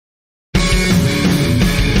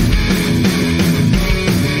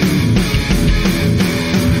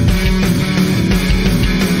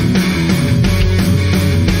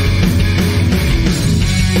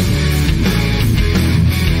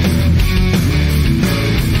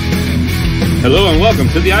Hello and welcome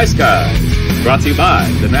to the Ice Guys, brought to you by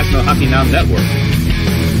the National Hockey Now Network.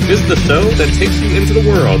 This is the show that takes you into the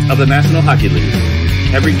world of the National Hockey League.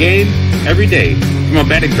 Every game, every day, from a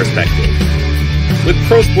betting perspective. With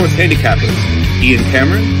pro sports handicappers, Ian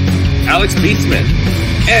Cameron, Alex B. Smith,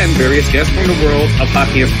 and various guests from the world of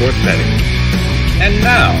hockey and sports betting. And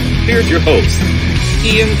now, here's your host,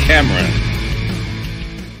 Ian Cameron.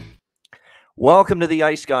 Welcome to the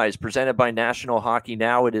Ice Guys, presented by National Hockey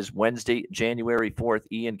Now. It is Wednesday, January 4th.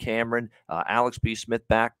 Ian Cameron, Alex B. Smith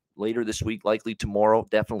back later this week, likely tomorrow,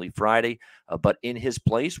 definitely Friday. But in his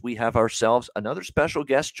place, we have ourselves another special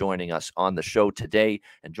guest joining us on the show today,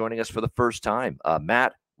 and joining us for the first time,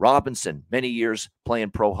 Matt Robinson, many years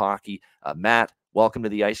playing pro hockey. Matt, welcome to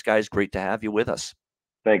the Ice Guys. Great to have you with us.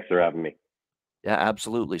 Thanks for having me. Yeah,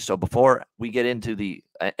 absolutely. So before we get into the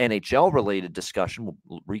NHL-related discussion,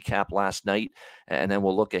 we'll recap last night, and then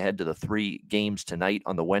we'll look ahead to the 3 games tonight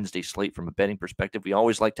on the Wednesday slate from a betting perspective. We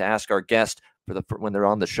always like to ask our guest when they're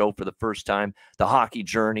on the show for the first time, the hockey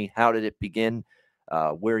journey. How did it begin?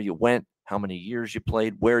 Where you went? How many years you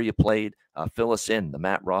played? Where you played? Fill us in, the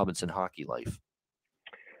Matt Robinson hockey life.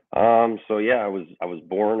 I was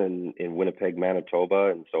born in Winnipeg, Manitoba,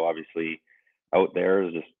 and so obviously out there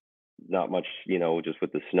is just not much, just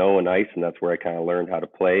with the snow and ice, and that's where I kind of learned how to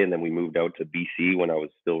play. And then we moved out to BC when I was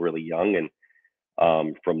still really young,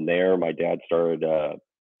 and from there my dad started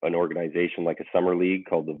an organization, like a summer league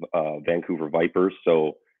called the Vancouver Vipers.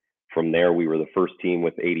 So from there we were the first team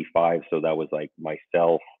with 85, so that was like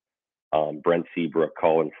myself, Brent Seabrook,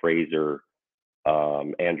 Colin Fraser,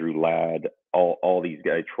 Andrew Ladd, all these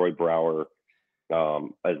guys, Troy Brower,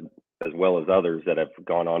 as well as others that have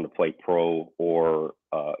gone on to play pro or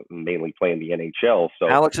mainly play in the NHL. So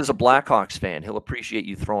Alex is a Blackhawks fan. He'll appreciate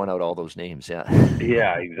you throwing out all those names. Yeah.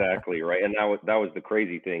 Yeah, exactly. Right. And that was the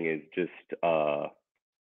crazy thing, is just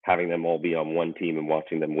having them all be on one team and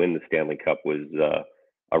watching them win the Stanley Cup was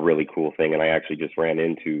a really cool thing. And I actually just ran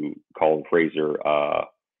into Colin Fraser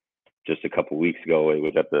just a couple weeks ago. It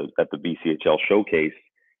was at the BCHL showcase,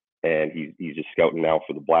 and he's just scouting now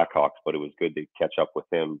for the Blackhawks, but it was good to catch up with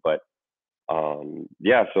him. But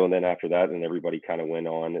so and then after that, and everybody kind of went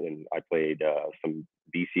on, and I played some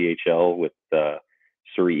BCHL with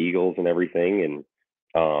Surrey Eagles and everything,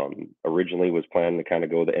 and originally was planning to kind of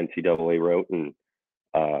go the NCAA route, and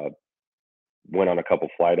went on a couple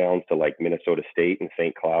fly downs to like Minnesota State and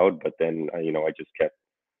St. Cloud, but then I just kept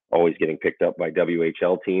always getting picked up by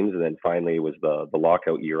WHL teams, and then finally it was the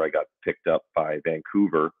lockout year I got picked up by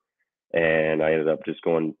Vancouver. And I ended up just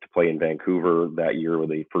going to play in Vancouver that year, with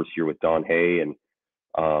the first year with Don Hay. And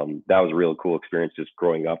that was a real cool experience, just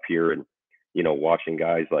growing up here and, watching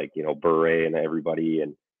guys like, Bure and everybody.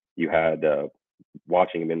 And you had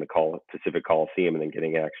watching him in the Pacific Coliseum, and then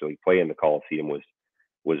getting to actually play in the Coliseum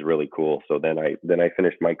was really cool. So then I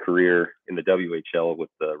finished my career in the WHL with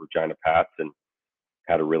the Regina Pats and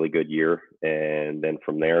had a really good year. And then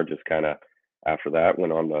from there, just kind of after that,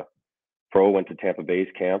 went on the pro, went to Tampa Bay's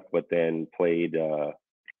camp, but then played a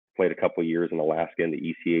couple of years in Alaska in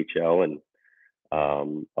the ECHL,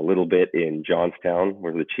 and a little bit in Johnstown,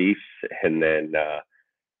 where the Chiefs, and then it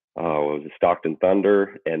was the Stockton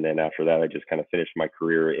Thunder, and then after that I just kind of finished my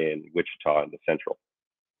career in Wichita in the Central.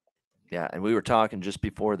 Yeah, and we were talking just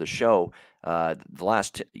before the show. The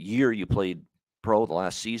last year you played pro, the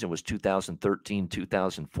last season, was 2013,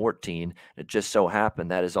 2014. It just so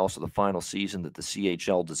happened that is also the final season that the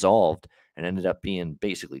CHL dissolved and ended up being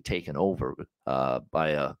basically taken over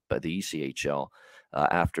by the ECHL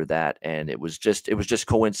after that. And it was just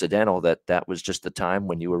coincidental that was just the time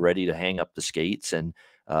when you were ready to hang up the skates and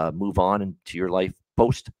move on into your life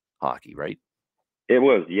post hockey, right? It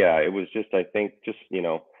was, yeah. It was just, I think,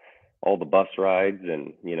 all the bus rides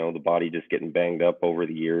and, the body just getting banged up over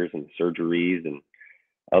the years, and surgeries and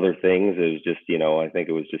other things. It was just, I think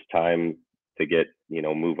it was just time to get,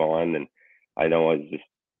 move on. And I know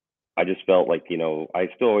I just felt like, I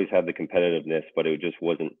still always had the competitiveness, but it just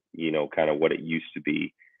wasn't, kind of what it used to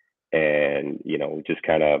be. And, just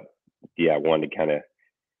kind of, wanted to kind of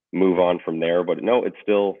move on from there. But no, I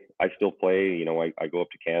still play. I go up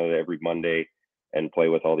to Canada every Monday and play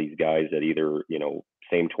with all these guys that either,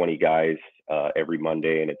 same 20 guys every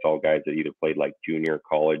Monday, and it's all guys that either played like junior,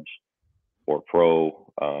 college, or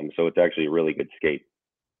pro. So it's actually a really good skate.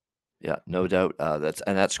 Yeah, no doubt.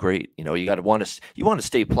 That's great. You want to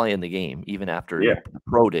stay playing the game even after the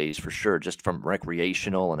pro days, for sure. Just from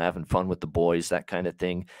recreational and having fun with the boys, that kind of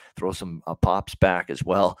thing. Throw some pops back as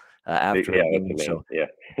well after the game. So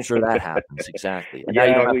I'm sure that happens. Exactly. And now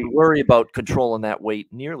you don't have to worry about controlling that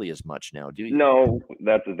weight nearly as much now, do you? No,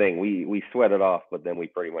 that's the thing. We sweat it off, but then we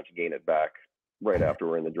pretty much gain it back right after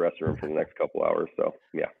we're in the dressing room for the next couple hours. So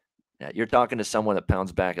yeah. Yeah, you're talking to someone that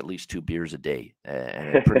pounds back at least 2 beers a day,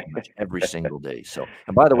 and pretty much every single day. So,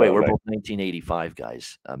 and by the way, we're nice. both 1985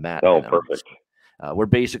 guys, Matt. Oh, and perfect. We're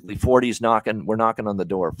basically 40s knocking. We're knocking on the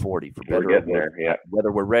door of 40 for better. We're getting there. Yeah.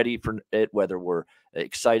 Whether we're ready for it, whether we're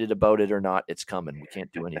excited about it or not, it's coming. We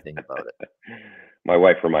can't do anything about it. My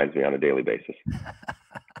wife reminds me on a daily basis.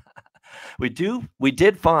 We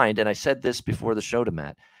did find, and I said this before the show to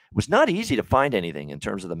Matt, it was not easy to find anything in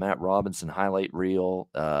terms of the Matt Robinson highlight reel,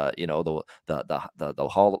 the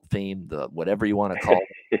Hall of Fame, the whatever you want to call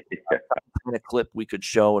it. Kind of clip we could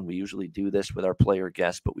show, and we usually do this with our player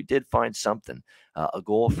guests, but we did find something, a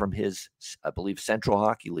goal from his, I believe, Central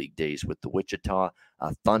Hockey League days with the Wichita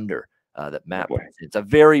Thunder that Matt. It's a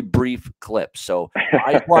very brief clip, so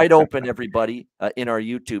eyes wide open, everybody, in our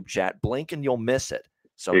YouTube chat. Blink and you'll miss it.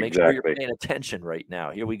 So make sure you're paying attention right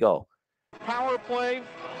now. Here we go. Power play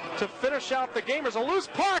to finish out the game. There's a loose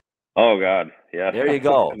puck. Oh, God. Yeah. There you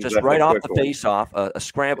go. Just right off the face-off, a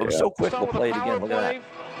scramble. It was so quick. We'll play it again. Look at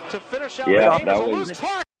that. To finish out the game. That was a loose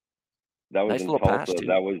puck. That was nice in little Tulsa. pass, too.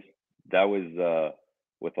 That was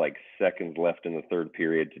with like seconds left in the third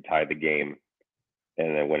period to tie the game,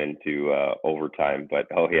 and it went into overtime. But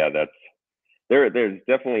oh yeah, there's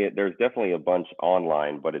definitely a bunch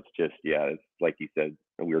online, but it's just it's like you said,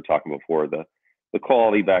 we were talking before, the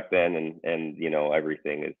quality back then and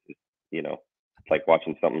everything is just, it's like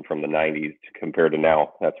watching something from the 90s compared to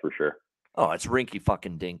now, that's for sure. Oh, it's rinky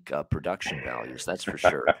fucking dink production values, that's for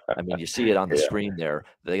sure. I mean, you see it on the screen there.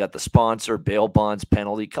 They got the sponsor, bail bonds,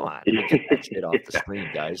 penalty. Come on, get that shit off the screen,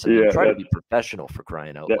 guys. I mean, try to be professional, for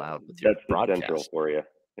crying out loud, with your broadcast. That's the central for you.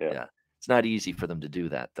 Yeah. It's not easy for them to do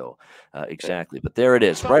that, though. Exactly. But there it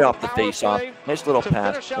is, right off the face-off. Nice little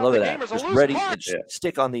pass. I love that. Just ready,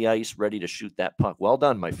 stick on the ice, ready to shoot that puck. Well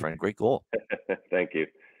done, my friend. Great goal. Thank you.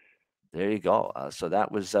 There you go. So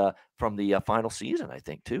that was from the final season, I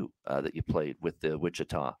think, too, that you played with the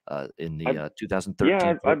Wichita in the 2013.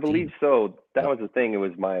 Yeah, I believe so. That was the thing. It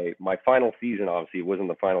was my final season. Obviously, it wasn't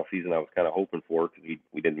the final season I was kind of hoping for, because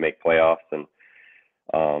we didn't make playoffs, and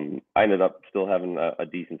I ended up still having a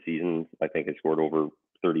decent season. I think I scored over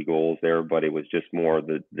 30 goals there, but it was just more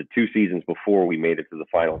the 2 seasons before we made it to the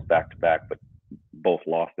finals back to back, but both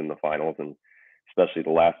lost in the finals. And especially the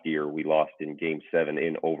last year, we lost in Game 7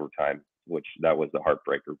 in overtime, which that was the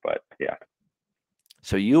heartbreaker. But yeah.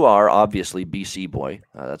 So you are obviously BC boy.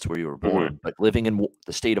 That's where you were born, but living in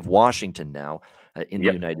the state of Washington now, in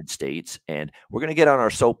the United States. And we're going to get on our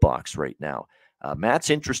soapbox right now. Matt's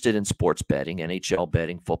interested in sports betting, NHL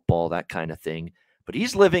betting, football, that kind of thing. But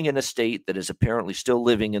he's living in a state that is apparently still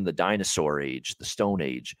living in the dinosaur age, the Stone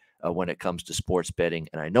Age, when it comes to sports betting.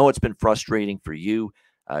 And I know it's been frustrating for you.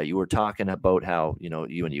 You were talking about how,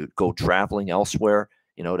 when you go traveling elsewhere,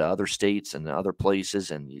 to other states and other places,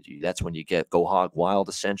 and that's when you go hog wild,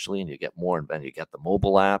 essentially, and you get more, and you got the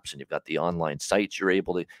mobile apps, and you've got the online sites you're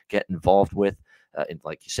able to get involved with. And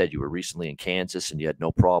like you said, you were recently in Kansas and you had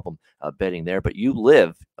no problem betting there, but you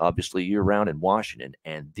live obviously year round in Washington,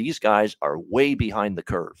 and these guys are way behind the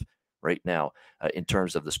curve right now in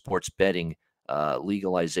terms of the sports betting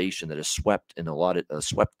legalization that has swept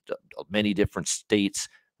many different states,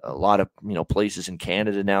 a lot of places in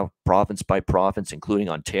Canada now, province by province, including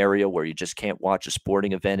Ontario, where you just can't watch a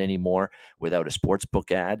sporting event anymore without a sports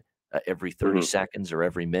book ad every 30 seconds or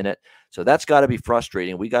every minute. So that's got to be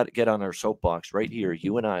frustrating. We got to get on our soapbox right here,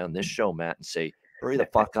 you and I, on this show, Matt, and say, hurry the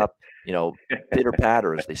fuck up, pitter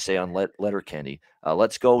patter, as they say on Letterkenny.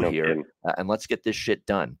 Let's go here and let's get this shit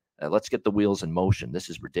done. Let's get the wheels in motion. This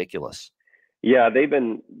is ridiculous. Yeah, they've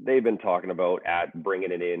been talking about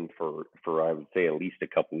bringing it in for I would say at least a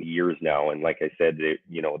couple of years now. And like I said,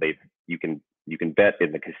 you can bet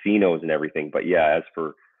in the casinos and everything. But yeah, as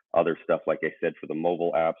for other stuff, like I said, for the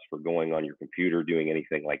mobile apps, for going on your computer, doing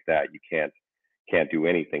anything like that, you can't do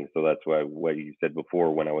anything. So that's why what you said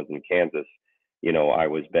before, when I was in Kansas, I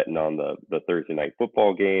was betting on the Thursday night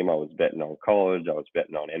football game. I was betting on college. I was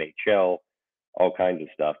betting on NHL, all kinds of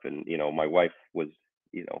stuff. And, my wife was,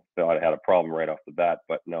 thought I had a problem right off the bat,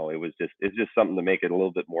 but no, it's just something to make it a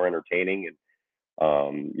little bit more entertaining.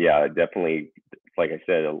 And yeah, definitely, like I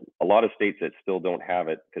said, a lot of states that still don't have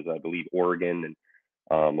it, because I believe Oregon and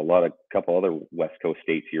a couple other West Coast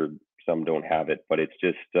states here, some don't have it, but it's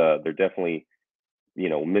just they're definitely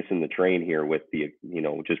missing the train here with the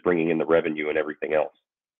just bringing in the revenue and everything else.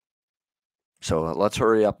 So let's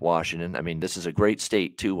hurry up, Washington. I mean, this is a great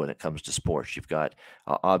state too when it comes to sports. You've got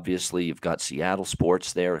obviously you've got Seattle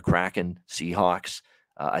sports there, Kraken, Seahawks.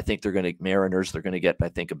 I think they're going to Mariners. They're going to get, I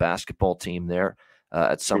think, a basketball team there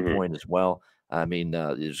at some point as well. I mean,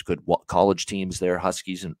 there's good college teams there,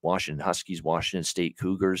 Huskies and Washington Huskies, Washington State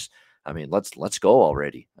Cougars. I mean, let's go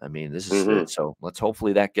already. I mean, this is so. Let's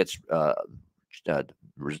hopefully that gets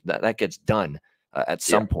that gets done at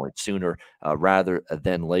some point sooner rather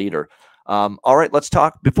than later. All right, let's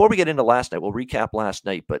talk before we get into last night. We'll recap last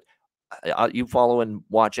night, but you follow and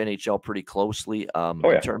watch NHL pretty closely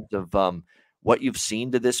in terms of what you've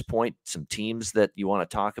seen to this point, some teams that you want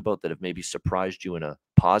to talk about that have maybe surprised you in a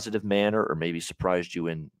positive manner or maybe surprised you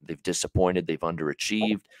in they've disappointed, they've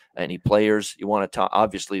underachieved. Any players you want to talk?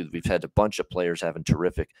 Obviously, we've had a bunch of players having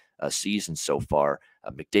terrific seasons so far.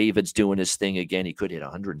 McDavid's doing his thing again. He could hit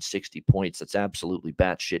 160 points. That's absolutely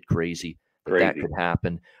batshit crazy. That could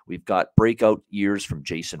happen. We've got breakout years from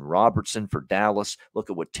Jason Robertson for Dallas. Look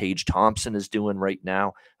at what Tage Thompson is doing right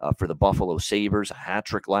now for the Buffalo Sabres. A hat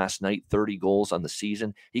trick last night, 30 goals on the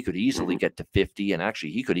season. He could easily get to 50, and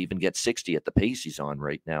actually he could even get 60 at the pace he's on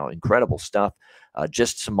right now. Incredible stuff.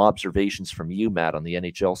 Just some observations from you, Matt, on the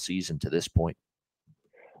NHL season to this point.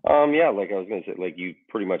 Yeah, like I was going to say, like you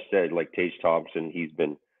pretty much said, like Tage Thompson, he's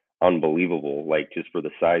been unbelievable, like just for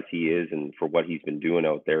the size he is and for what he's been doing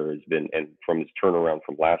out there has been, and from his turnaround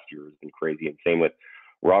from last year has been crazy. And same with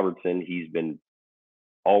Robertson, he's been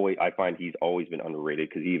I find he's always been underrated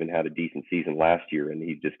because he even had a decent season last year and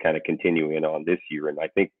he's just kind of continuing on this year. And I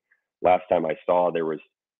think last time I saw there was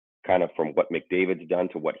kind of from what McDavid's done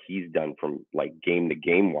to what he's done from like game to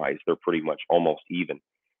game wise, they're pretty much almost even.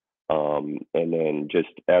 And then just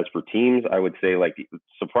as for teams, I would say like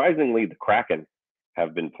surprisingly the Kraken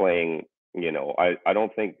have been playing, I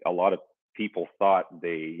don't think a lot of people thought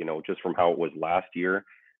they, just from how it was last year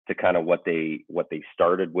to kind of what they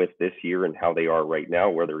started with this year and how they are right now,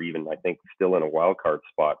 where they're even, I think, still in a wild card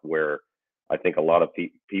spot where I think a lot of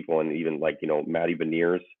people and even like, Matty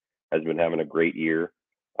Beniers has been having a great year,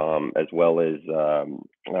 as well as,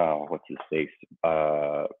 what's his face?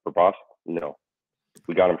 For Boston? No,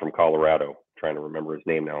 we got him from Colorado. Trying to remember his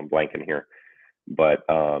name now. I'm blanking here. But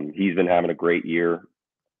he's been having a great year.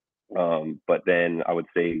 But then I would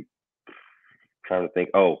say, trying to think,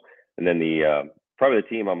 and then probably the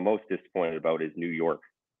team I'm most disappointed about is New York,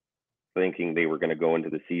 thinking they were going to go into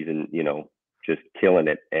the season, just killing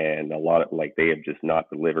it. And a lot of like, they have just not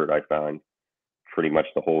delivered, I found pretty much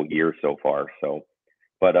the whole year so far. So,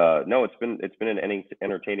 but no, it's been an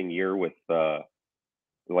entertaining year with,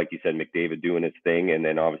 like you said, McDavid doing his thing. And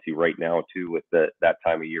then obviously right now too, with that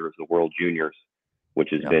time of year is the World Juniors, which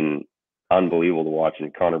has been unbelievable to watch,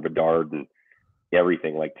 and Connor Bedard and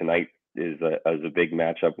everything. Like tonight is a big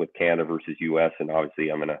matchup with Canada versus US, and obviously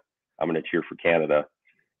I'm gonna cheer for Canada,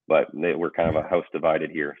 but we're kind of a house divided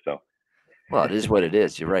here. So, well, it is what it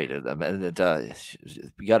is. You're right. I mean,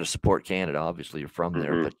 you got to support Canada. Obviously, you're from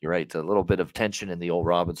there, but you're right. A little bit of tension in the old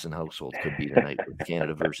Robinson household could be tonight with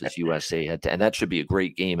Canada versus USA, and that should be a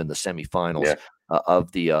great game in the semifinals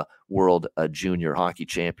of the World Junior Hockey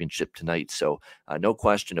Championship tonight. So, no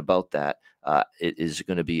question about that. It is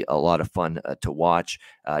going to be a lot of fun to watch.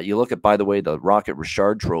 You look at, by the way, the Rocket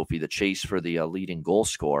Richard Trophy, the chase for the leading goal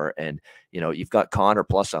scorer, and you've got Connor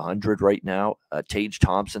plus 100 right now. Tage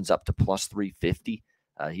Thompson's up to plus 350.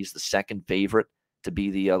 He's the second favorite to be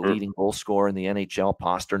the leading goal scorer in the NHL.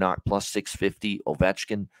 Pasternak plus 650.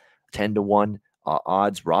 Ovechkin 10-1.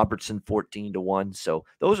 Odds. Robertson 14-1. So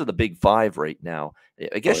those are the big five right now.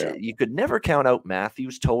 I guess you could never count out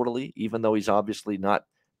Matthews totally, even though he's obviously not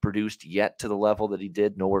produced yet to the level that he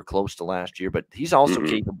did, nowhere close to last year, but he's also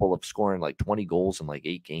capable of scoring like 20 goals in like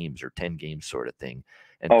 8 games or 10 games sort of thing,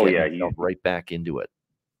 and getting himself right back into it.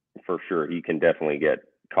 For sure, he can definitely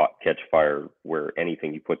catch fire where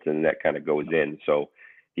anything he puts in the net kind of goes in. So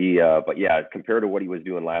he, but yeah, compared to what he was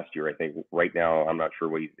doing last year, I think right now I'm not sure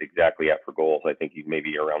what he's exactly at for goals. I think he's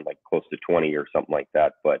maybe around like close to 20 or something like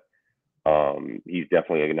that, but he's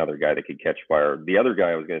definitely another guy that could catch fire. The other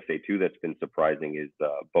guy I was going to say too that's been surprising is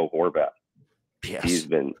Bo Horvat. Yes. He's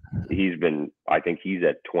been I think he's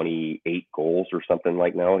at 28 goals or something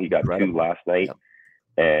like now. He got 2 last night.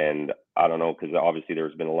 And I don't know, because obviously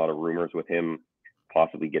there's been a lot of rumors with him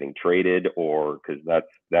possibly getting traded, or because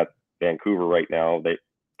that's Vancouver right now.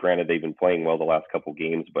 Granted, they've been playing well the last couple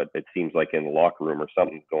games, but it seems like in the locker room or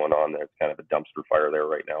something's going on there. It's kind of a dumpster fire there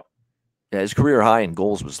right now. Yeah, his career high in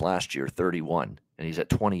goals was last year, 31, and he's at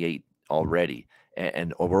 28 already.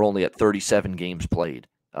 And we're only at 37 games played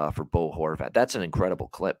for Bo Horvat. That's an incredible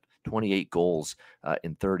clip. 28 goals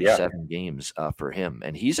in 37 games for him,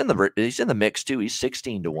 and he's in the mix too. He's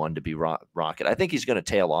 16-1 to be Rocket. I think he's going to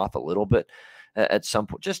tail off a little bit at some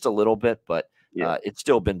point, just a little bit, but it's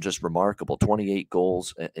still been just remarkable. 28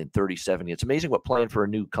 goals in 37. It's amazing what playing for a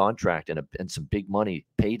new contract and some big money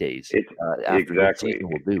paydays after exactly the season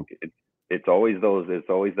will do. it's always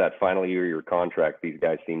that final year of your contract. These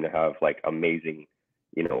guys seem to have like amazing,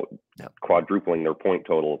 quadrupling their point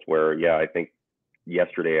totals. Where, yeah, I think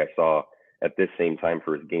yesterday I saw at this same time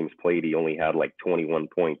for his games played, he only had like 21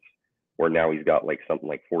 points, where now he's got like something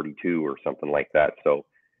like 42 or something like that. So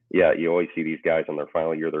yeah, you always see these guys on their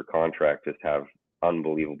final year of their contract just have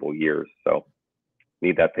unbelievable years. So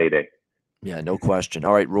need that payday. Yeah, no question.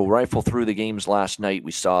 All right, we'll rifle through the games last night.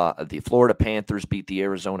 We saw the Florida Panthers beat the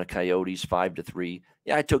Arizona Coyotes 5-3.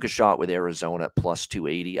 Yeah, I took a shot with Arizona at plus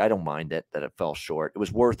 280. I don't mind it that it fell short. It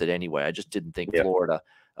was worth it anyway. I just didn't think Florida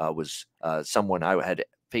was someone I had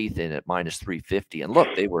faith in at minus 350. And look,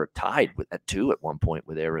 they were tied at 2 at one point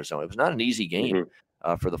with Arizona. It was not an easy game.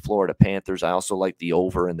 For the Florida Panthers. I also like the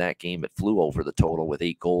over in that game. It flew over the total with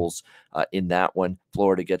 8 goals in that one.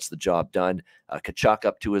 Florida gets the job done. Tkachuk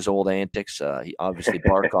up to his old antics. He obviously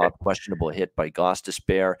Barkov, questionable hit by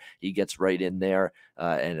Gostisbehere. He gets right in there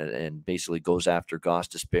and basically goes after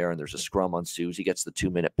Gostisbehere, and there's a scrum ensues. He gets the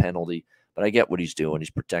 2-minute penalty. But I get what he's doing. He's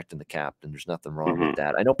protecting the captain. There's nothing wrong with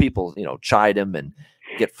that. I know people, chide him and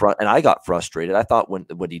and I got frustrated. I thought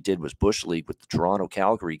what he did was Bush League with the Toronto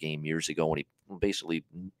Calgary game years ago when he basically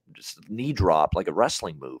just knee dropped like a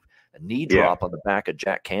wrestling move, a knee drop on the back of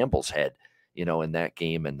Jack Campbell's head, in that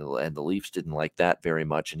game, and the Leafs didn't like that very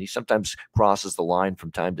much. And he sometimes crosses the line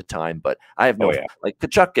from time to time, but I have like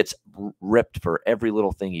Tkachuk gets ripped for every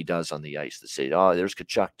little thing he does on the ice. They say, oh, there's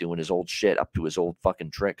Tkachuk doing his old shit, up to his old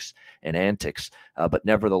fucking tricks and antics. But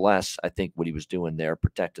nevertheless, I think what he was doing there,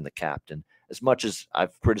 protecting the captain, as much as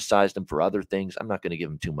I've criticized him for other things, I'm not going to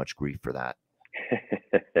give him too much grief for that.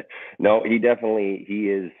 No, he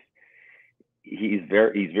is. He's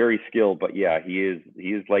very skilled, but yeah, he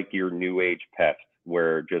is like your new age pest,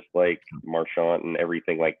 where just like Marchand and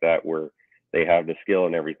everything like that, where they have the skill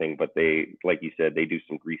and everything, but they, like you said, they do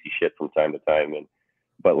some greasy shit from time to time.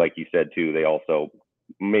 But like you said too, they also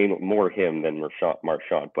more him than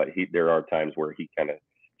Marchand, but there are times where he kind of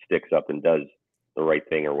sticks up and does the right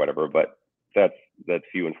thing or whatever, but that's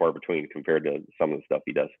few and far between compared to some of the stuff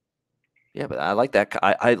he does. Yeah, but I like that.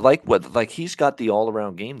 I like he's got the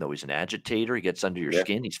all-around game, though. He's an agitator. He gets under your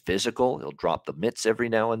skin. He's physical. He'll drop the mitts every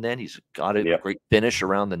now and then. He's got a great finish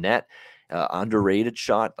around the net. Underrated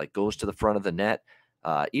shot, like goes to the front of the net.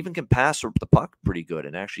 Even can pass the puck pretty good,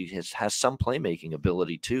 and actually has some playmaking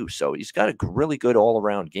ability too. So he's got a really good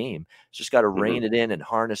all-around game. He's just got to rein it in and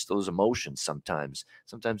harness those emotions sometimes.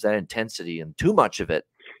 Sometimes that intensity and too much of it,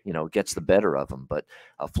 gets the better of him. But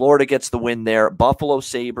Florida gets the win there. Buffalo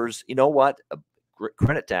Sabres, you know what?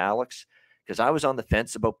 Credit to Alex, because I was on the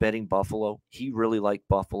fence about betting Buffalo. He really liked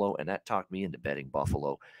Buffalo, and that talked me into betting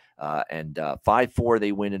Buffalo. And 5-4,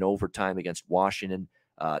 they win in overtime against Washington.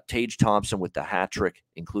 Tage Thompson with the hat trick,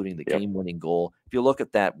 including the game-winning goal. If you look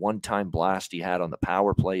at that one-time blast he had on the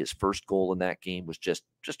power play, his first goal in that game was just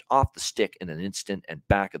off the stick in an instant and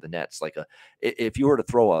back of the net. It's like if you were to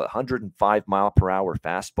throw a 105-mile-per-hour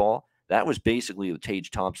fastball, that was basically the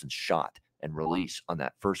Tage Thompson shot and release on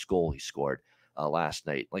that first goal he scored last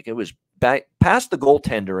night. Like, it was back past the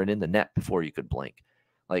goaltender and in the net before you could blink.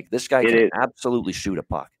 Like, this guy can absolutely shoot a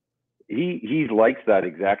puck. He likes that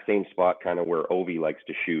exact same spot, kind of where Ovi likes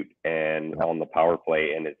to shoot, and on the power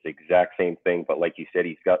play, and it's the exact same thing. But like you said,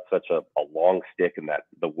 he's got such a long stick and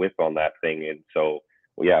the whip on that thing, and so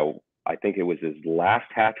I think it was his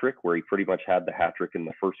last hat trick where he pretty much had the hat trick in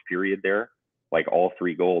the first period there. Like, all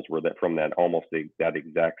 3 goals were from that almost that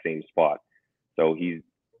exact same spot. So he's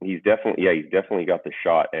definitely got the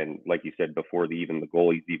shot, and like you said before, the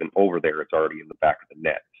goalie's even over there, it's already in the back of the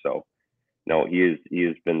net. So. No, he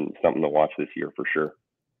has been something to watch this year for sure.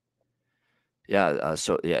 Yeah,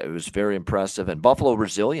 it was very impressive. And Buffalo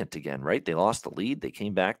resilient again, right? They lost the lead. They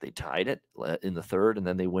came back. They tied it in the third, and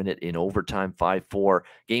then they win it in overtime 5-4.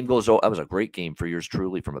 Game goes, that was a great game for yours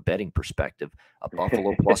truly from a betting perspective.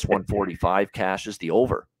 Buffalo plus 145 cashes the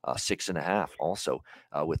over, 6.5 also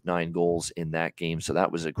with 9 goals in that game. So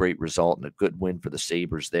that was a great result and a good win for the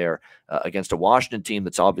Sabres there against a Washington team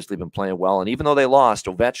that's obviously been playing well. And even though they lost,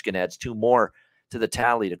 Ovechkin adds 2 more to the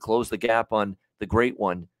tally to close the gap on the great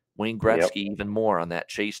one, Wayne Gretzky, even more on that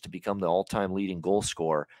chase to become the all-time leading goal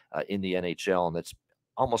scorer in the NHL. And that's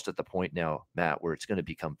almost at the point now, Matt, where it's going to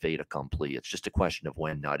become fait accompli. It's just a question of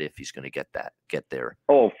when, not if, he's going to get there.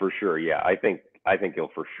 Oh, for sure. Yeah, I think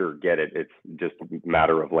he'll for sure get it. It's just a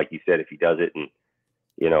matter of, like you said, if he does it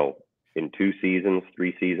in 2 seasons,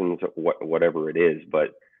 3 seasons, whatever it is. But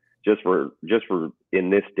just for in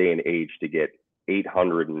this day and age to get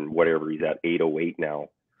 800 and whatever he's at, 808 now,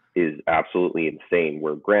 is absolutely insane.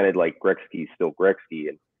 Where granted, like, Gretzky's still Gretzky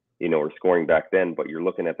and, or scoring back then, but you're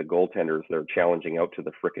looking at the goaltenders, they're challenging out to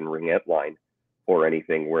the frickin' ringette line or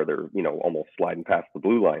anything where they're, almost sliding past the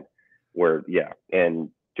blue line. Where, yeah, and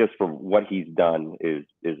just for what he's done is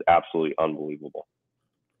absolutely unbelievable.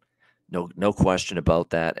 No question about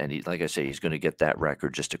that. And like I say, he's going to get that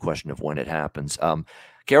record. Just a question of when it happens.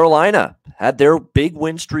 Carolina had their big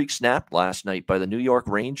win streak snapped last night by the New York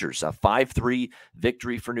Rangers. A 5-3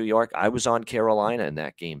 victory for New York. I was on Carolina in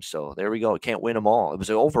that game. So there we go. Can't win them all. It was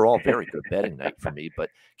an overall very good betting night for me, but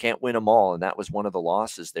can't win them all. And that was one of the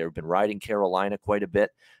losses. They've been riding Carolina quite a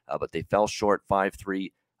bit, but they fell short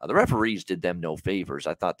 5-3. The referees did them no favors.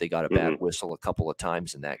 I thought they got a bad whistle a couple of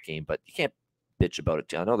times in that game, but you can't bitch about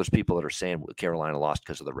it. I know there's people that are saying Carolina lost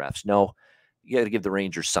because of the refs. No, you got to give the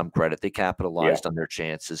Rangers some credit. They capitalized on their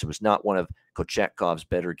chances. It was not one of Kochekhov's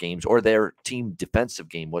better games, or their team defensive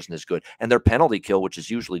game wasn't as good. And their penalty kill, which is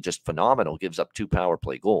usually just phenomenal, gives up 2 power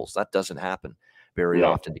play goals. That doesn't happen very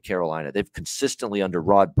often to Carolina. They've consistently, under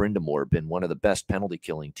Rod Brind'Amour, been one of the best penalty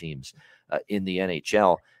killing teams in the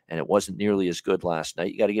NHL. And it wasn't nearly as good last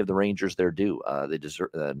night. You got to give the Rangers their due. They deserve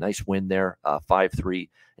a nice win there, 5-3.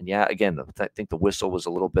 And yeah, again, I think the whistle was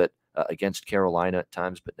a little bit against Carolina at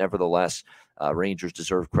times, but nevertheless, Rangers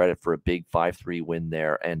deserve credit for a big 5-3 win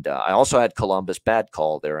there. And I also had Columbus, bad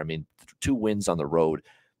call there. I mean, 2 wins on the road.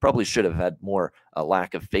 Probably should have had more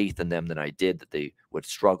lack of faith in them than I did, that they would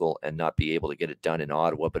struggle and not be able to get it done in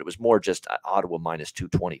Ottawa. But it was more just Ottawa minus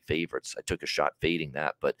 220 favorites. I took a shot fading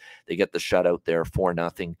that, but they get the shutout there,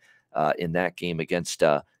 4-0 in that game against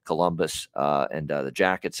Columbus and the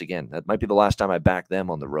Jackets. Again, that might be the last time I back them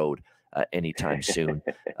on the road anytime soon.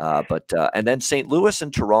 And then St. Louis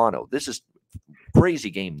and Toronto. This is crazy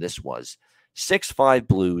game. This was 6-5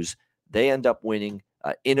 Blues. They end up winning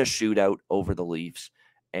in a shootout over the Leafs.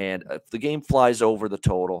 And if the game flies over the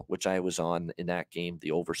total, which I was on in that game,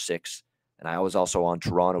 the over 6, and I was also on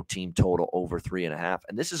Toronto team total over 3.5.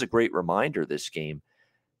 And this is a great reminder, this game.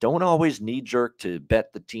 Don't always knee-jerk to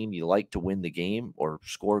bet the team you like to win the game or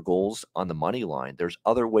score goals on the money line. There's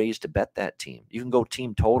other ways to bet that team. You can go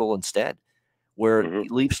team total instead, where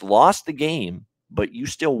Leafs lost the game, but you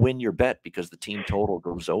still win your bet because the team total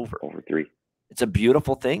goes over. Over 3. It's a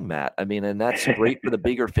beautiful thing, Matt. I mean, and that's great for the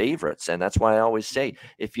bigger favorites. And that's why I always say,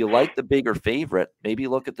 if you like the bigger favorite, maybe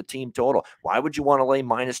look at the team total. Why would you want to lay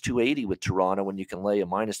minus 280 with Toronto when you can lay a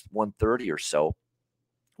minus 130 or so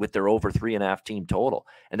with their over 3.5 team total?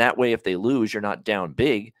 And that way, if they lose, you're not down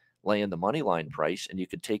big laying the money line price, and you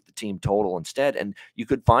could take the team total instead. And you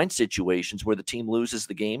could find situations where the team loses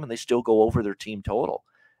the game and they still go over their team total.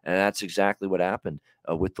 And that's exactly what happened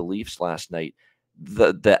with the Leafs last night.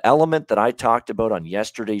 The element that I talked about on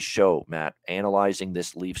yesterday's show, Matt, analyzing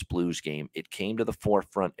this Leafs Blues game, it came to the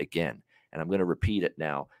forefront again. And I'm going to repeat it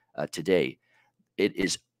now today. It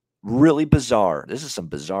is really bizarre. This is some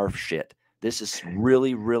bizarre shit. This is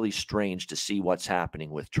really, really strange to see what's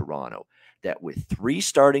happening with Toronto. That with 3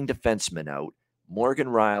 starting defensemen out, Morgan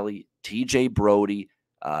Rielly, TJ Brodie,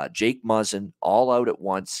 Jake Muzzin, all out at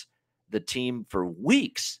once, the team for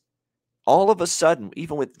weeks, all of a sudden,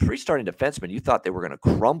 even with 3 starting defensemen, you thought they were going to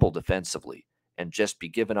crumble defensively and just be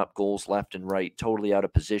giving up goals left and right, totally out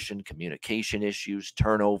of position, communication issues,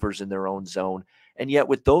 turnovers in their own zone. And yet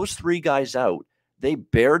with those 3 guys out, they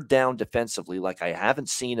bared down defensively like I haven't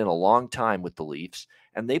seen in a long time with the Leafs,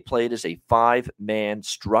 and they played as a 5-man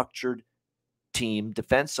structured team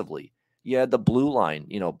defensively. You had the blue line,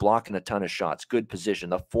 blocking a ton of shots, good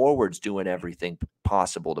position. The forwards doing everything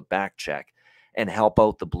possible to back check and help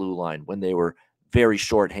out the blue line when they were very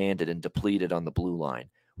shorthanded and depleted on the blue line.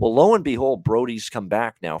 Well, lo and behold, Brodie's come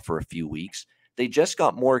back now for a few weeks. They just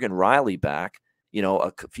got Morgan Rielly back,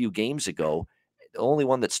 a few games ago. The only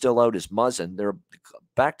one that's still out is Muzzin. They're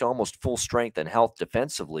back to almost full strength and health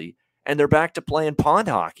defensively, and they're back to playing pond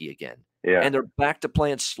hockey again. Yeah. And they're back to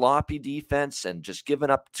playing sloppy defense and just giving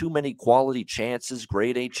up too many quality chances,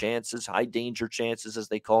 grade A chances, high danger chances, as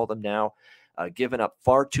they call them now. Giving up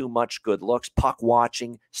far too much good looks, puck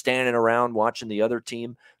watching, standing around watching the other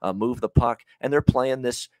team move the puck. And they're playing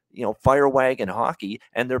this, fire wagon hockey,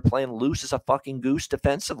 and they're playing loose as a fucking goose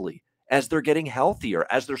defensively as they're getting healthier,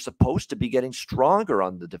 as they're supposed to be getting stronger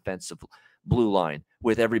on the defensive blue line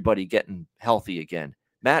with everybody getting healthy again.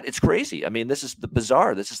 Matt, it's crazy. I mean, this is the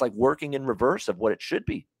bizarre. This is like working in reverse of what it should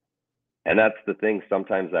be. And that's the thing.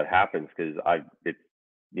 Sometimes that happens because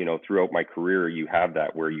throughout my career, you have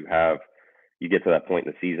that where you get to that point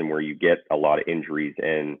in the season where you get a lot of injuries,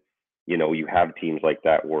 and you have teams like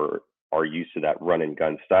that where are used to that run and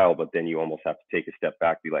gun style, but then you almost have to take a step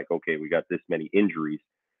back, be like, okay, we got this many injuries.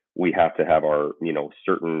 We have to have our,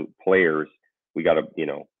 certain players. We got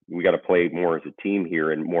to play more as a team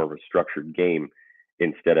here and more of a structured game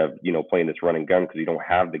instead of, playing this run and gun because you don't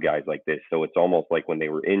have the guys like this. So it's almost like when they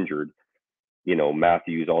were injured,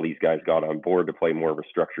 Matthews, all these guys got on board to play more of a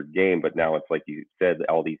structured game. But now it's like you said,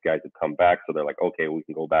 all these guys have come back. So they're like, okay, we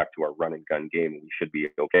can go back to our run and gun game and we should be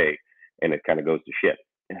okay. And it kind of goes to shit.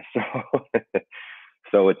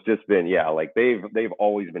 So it's just been, like they've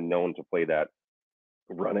always been known to play that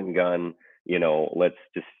run and gun,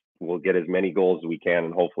 we'll get as many goals as we can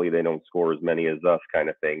and hopefully they don't score as many as us kind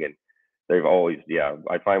of thing. And they've always,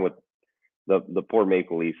 I find with the poor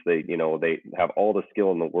Maple Leafs, they have all the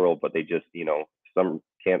skill in the world, but they just, some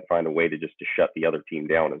can't find a way to shut the other team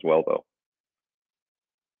down as well, though.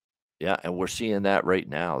 Yeah, and we're seeing that right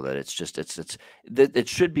now. That it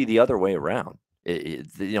should be the other way around.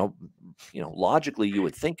 Logically, you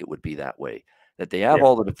would think it would be that way. That they have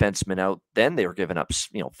all the defensemen out, then they were giving up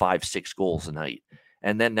 5-6 goals a night,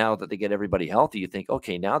 and then now that they get everybody healthy, you think,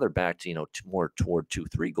 okay, now they're back to more toward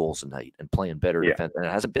 2-3 goals a night and playing better defense. And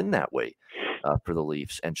it hasn't been that way for the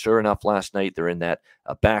Leafs. And sure enough, last night they're in that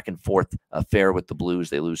back and forth affair with the Blues.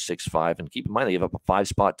 They lose 6-5, and keep in mind they gave up a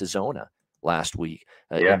 5-spot to Zona last week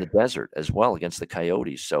in the desert as well against the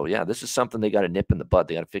Coyotes. So this is something they got to nip in the bud.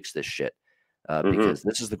 They got to fix this shit because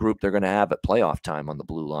this is the group they're going to have at playoff time on the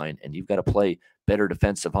blue line, and you've got to play better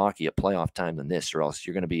defensive hockey at playoff time than this, or else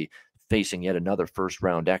you're going to be facing yet another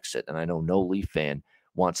first-round exit. And I know no Leaf fan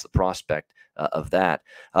wants the prospect of that.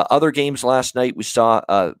 Other games last night, we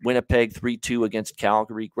saw Winnipeg 3-2 against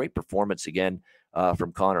Calgary. Great performance again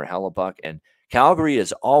from Connor Hellebuck. And Calgary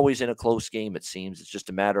is always in a close game, it seems. It's just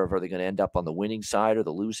a matter of are they going to end up on the winning side or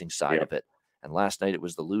the losing side of it. And last night it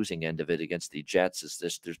was the losing end of it against the Jets.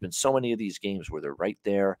 There's been so many of these games where they're right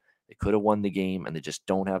there. They could have won the game, and they just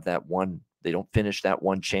don't have that one. They don't finish that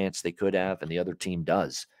one chance they could have, and the other team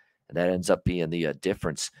does. And that ends up being the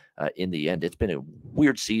difference in the end. It's been a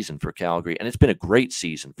weird season for Calgary, and it's been a great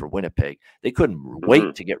season for Winnipeg. They couldn't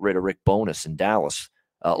wait to get rid of Rick Bowness in Dallas.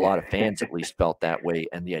 A lot of fans at least felt that way.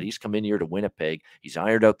 And yet he's come in here to Winnipeg. He's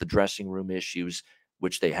ironed out the dressing room issues,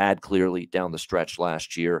 which they had clearly down the stretch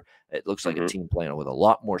last year. It looks like a team playing with a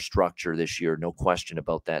lot more structure this year. No question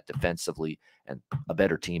about that defensively, and a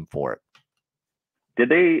better team for it.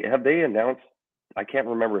 Have they announced? I can't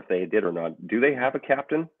remember if they did or not. Do they have a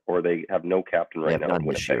captain, or they have no captain right now? None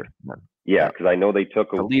this year. None. Yeah, because I know they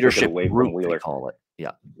took a leadership away group, from Wheeler. They call it.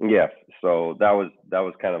 Yeah. Yes. So that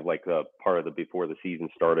was kind of like the part of before the season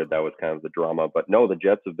started. That was kind of the drama. But no, the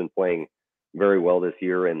Jets have been playing very well this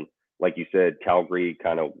year. And like you said, Calgary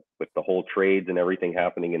kind of with the whole trades and everything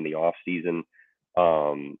happening in the off season,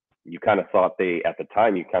 you kind of thought at the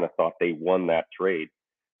time they won that trade.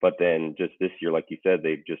 But then just this year, like you said,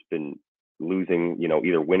 they've just been losing,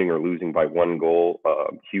 either winning or losing by one goal.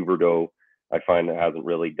 Huberdeau, I find that hasn't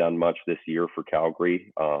really done much this year for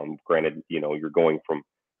Calgary. Granted, you're going from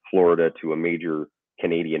Florida to a major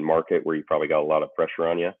Canadian market where you probably got a lot of pressure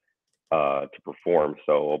on you to perform.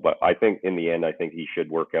 So, but I think in the end, he should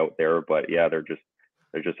work out there. But yeah, they're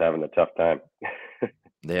just having a tough time.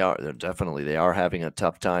 They are having a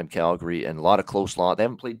tough time, Calgary, and a lot of close loss. They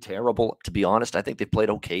haven't played terrible, to be honest. I think they've played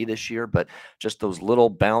okay this year, but just those little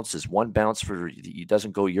bounces, one bounce it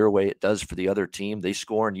doesn't go your way, it does for the other team. They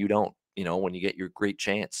score and you don't, when you get your great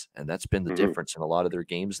chance. And that's been the difference in a lot of their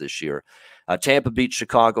games this year. Tampa beat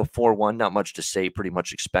Chicago 4-1. Not much to say, pretty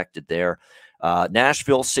much expected there.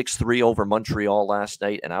 Nashville 6-3 over Montreal last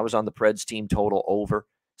night, and I was on the Preds team total over.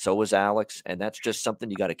 So was Alex, and that's just something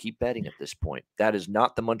you got to keep betting at this point. That is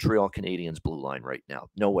not the Montreal Canadiens blue line right now.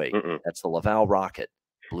 No way. That's the Laval Rocket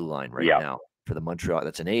blue line right now for the Montreal.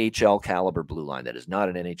 That's an AHL caliber blue line. That is not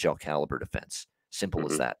an NHL caliber defense.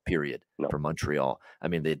 Simple as that, period, for Montreal. I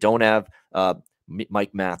mean, they don't have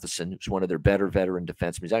Mike Matheson, who's one of their better veteran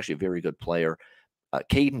defensemen. He's actually a very good player.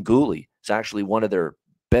 Caden Gooley is actually one of their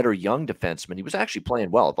better young defensemen. He was actually playing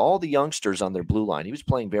well. Of all the youngsters on their blue line, he was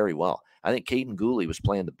playing very well. I think Caden Gooley was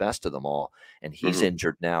playing the best of them all, and he's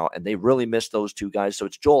injured now, and they really miss those two guys. So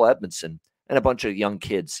it's Joel Edmondson and a bunch of young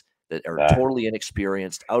kids that are totally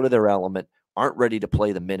inexperienced, out of their element, aren't ready to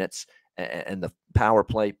play the minutes, and the power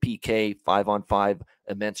play, PK, 5-on-5,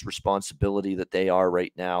 immense responsibility that they are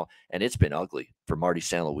right now. And it's been ugly for Marty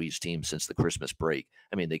St. Louis' team since the Christmas break.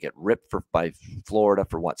 I mean, they get ripped by Florida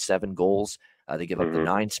for 7 goals. They give up the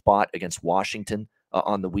 9 spot against Washington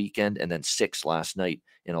on the weekend, and then 6 last night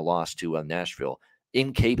in a loss to Nashville.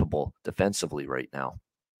 Incapable defensively right now.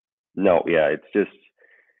 No, yeah, it's just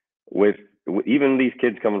with even these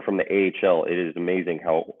kids coming from the AHL, it is amazing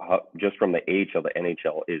how just from the AHL to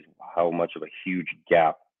NHL is how much of a huge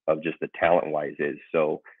gap of just the talent-wise is.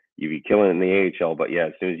 So you be killing it in the AHL, but yeah,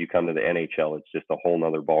 as soon as you come to the NHL, it's just a whole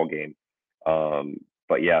nother ball game.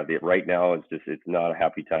 But yeah, right now it's not a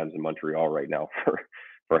happy times in Montreal right now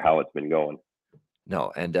for how it's been going.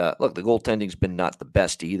 No, and look, the goaltending's been not the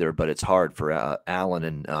best either, but it's hard for Allen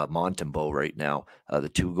and Montembeault right now, the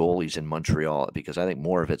two goalies in Montreal, because I think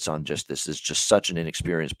more of it's on just this is just such an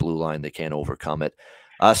inexperienced blue line. They can't overcome it.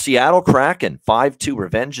 Seattle Kraken 5-2.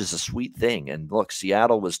 Revenge is a sweet thing. And look,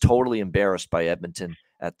 Seattle was totally embarrassed by Edmonton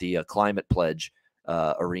at the Climate Pledge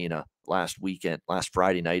arena last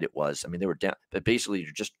Friday night it was. I mean, they were down, but basically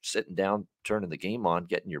you're just sitting down, turning the game on,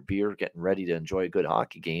 getting your beer, getting ready to enjoy a good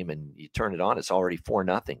hockey game, and you turn it on. It's already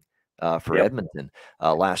 4-0 for Edmonton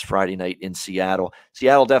last Friday night in Seattle.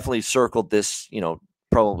 Seattle definitely circled this,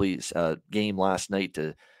 probably game last night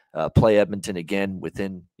to play Edmonton again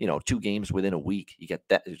within, 2 games within a week. You get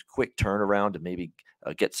that quick turnaround to maybe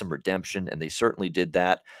get some redemption, and they certainly did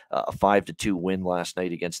that. A 5-2 win last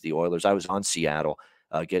night against the Oilers. I was on Seattle.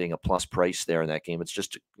 Getting a plus price there in that game. It's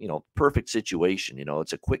just, perfect situation.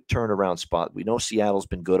 It's a quick turnaround spot. We know Seattle's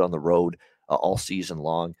been good on the road all season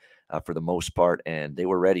long for the most part, and they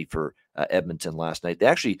were ready for Edmonton last night. They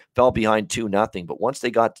actually fell behind 2-0, but once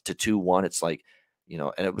they got to 2-1, it's like,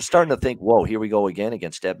 and it was starting to think, whoa, here we go again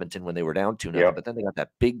against Edmonton when they were down 2-0. But then they got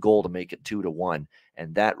that big goal to make it 2-1,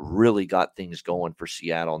 and that really got things going for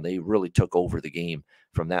Seattle, and they really took over the game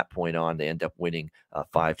from that point on. They end up winning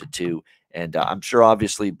 5-2. And I'm sure,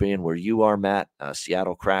 obviously, being where you are, Matt,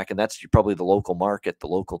 Seattle Kraken, that's probably the local market, the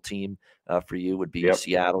local team for you would be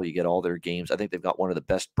Seattle. You get all their games. I think they've got one of the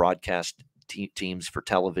best broadcast teams for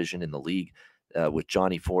television in the league with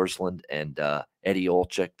Johnny Forsland and Eddie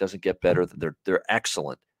Olczyk. Doesn't get better. They're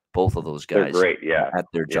excellent, both of those guys. They're great, at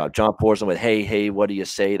their job. John Forsland with, hey, what do you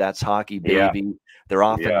say? That's hockey, baby. Yeah. They're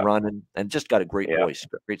off and running, and just got a great voice,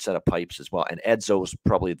 great set of pipes as well. And Edzo's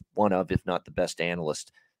probably one of, if not the best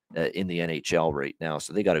analyst in the NHL right now.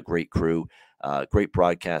 So they got a great crew, great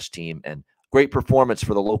broadcast team, and great performance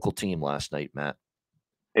for the local team last night, Matt.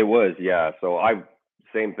 It was, yeah. So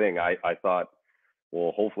same thing. I thought,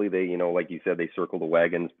 well, hopefully they, like you said, they circle the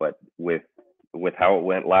wagons, but with how it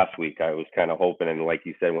went last week, I was kind of hoping, and like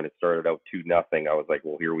you said, when it started out 2-0, I was like,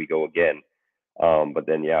 well, here we go again. But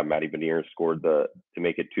then, Matty Beniers scored to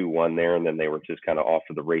make it 2-1 there, and then they were just kind of off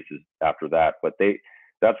to the races after that. But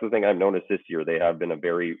that's the thing I've noticed this year. They have been a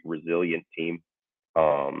very resilient team.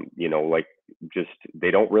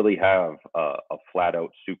 They don't really have a flat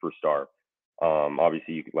out superstar.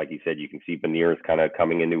 Obviously, like you said, you can see Beniers kind of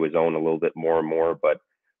coming into his own a little bit more and more. But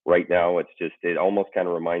right now, it almost kind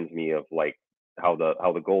of reminds me of like how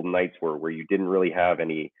the Golden Knights were, where you didn't really have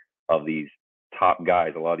any of these top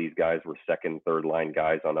guys. A lot of these guys were second, third line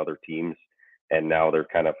guys on other teams, and now they're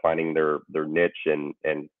kind of finding their niche and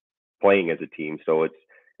playing as a team. So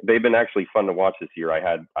they've been actually fun to watch this year. I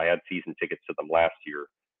had season tickets to them last year,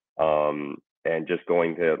 and just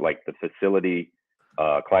going to like the facility,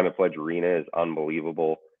 Climate Pledge Arena is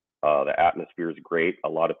unbelievable. The atmosphere is great. A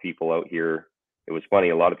lot of people out here. It was funny.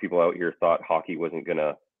 A lot of people out here thought hockey wasn't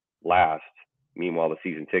gonna last. Meanwhile, the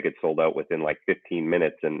season tickets sold out within like 15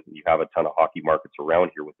 minutes, and you have a ton of hockey markets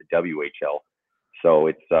around here with the WHL. So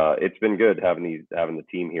it's been good having the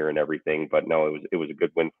team here and everything. But no, it was a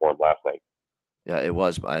good win for them last night. Yeah, it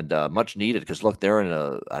was, and much needed, because look, they're in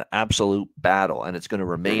an absolute battle, and it's going to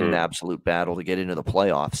remain an absolute battle to get into the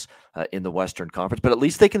playoffs in the Western Conference. But at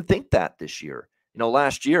least they can think that this year.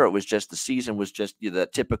 Last year it was just the season was just the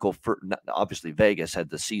typical. Obviously, Vegas had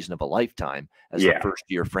the season of a lifetime as the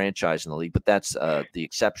first-year franchise in the league, but that's the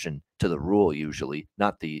exception to the rule usually,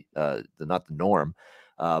 not the norm.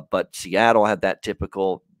 But Seattle had that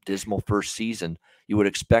typical dismal first season. You would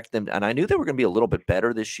expect them, and I knew they were going to be a little bit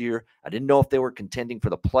better this year. I didn't know if they were contending for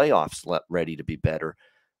the playoffs, ready to be better.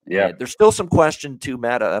 Yeah, and there's still some question too,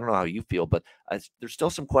 Matt. I don't know how you feel, but there's still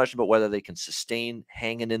some question about whether they can sustain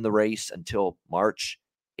hanging in the race until March,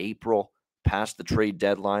 April, past the trade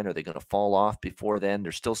deadline. Are they going to fall off before then?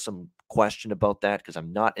 There's still some question about that, because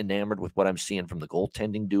I'm not enamored with what I'm seeing from the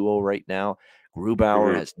goaltending duo right now.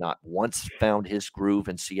 Grubauer has not once found his groove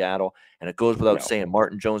in Seattle, and it goes without saying,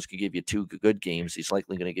 Martin Jones can give you 2 good games. He's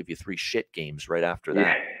likely going to give you 3 shit games right after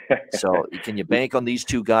that. So can you bank on these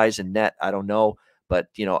 2 guys in net? I don't know. But,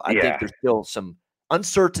 I think there's still some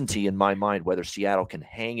uncertainty in my mind whether Seattle can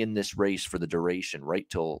hang in this race for the duration right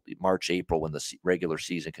till March, April, when the regular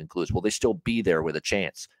season concludes. Will they still be there with a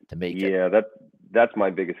chance to make it? Yeah, that's my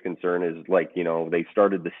biggest concern is, like, they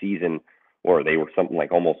started the season, or they were something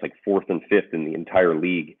like almost like 4th and 5th in the entire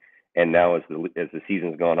league. And now as the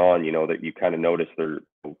season's gone on, that you kind of notice they're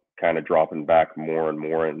kind of dropping back more and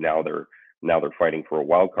more. And now they're fighting for a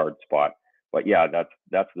wild card spot. But yeah,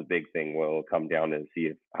 that's the big thing. Will come down to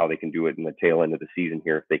see how they can do it in the tail end of the season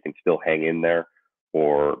here, if they can still hang in there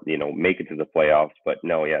or, make it to the playoffs. But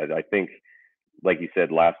no, yeah, I think like you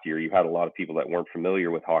said last year, you had a lot of people that weren't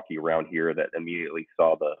familiar with hockey around here that immediately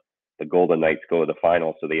saw the Golden Knights go to the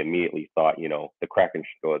finals, so they immediately thought, the Kraken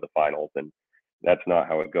should go to the finals, and that's not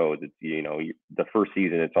how it goes. It's the first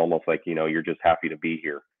season, it's almost like you're just happy to be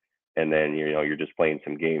here, and then you're just playing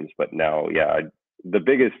some games. But now, yeah, the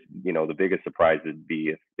biggest surprise would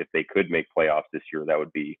be if they could make playoffs this year.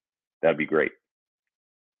 That'd be great.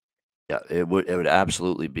 Yeah, it would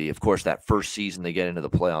absolutely be. Of course, that first season they get into the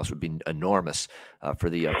playoffs would be enormous for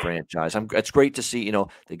the franchise. It's great to see.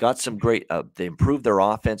 They got some great. They improved their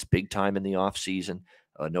offense big time in the offseason.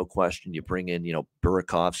 No question. You bring in,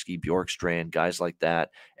 Burakovsky, Bjorkstrand, guys like that.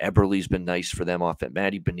 Eberle's been nice for them off at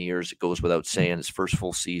Matty Beniers. It goes without saying, his first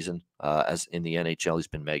full season as in the NHL, he's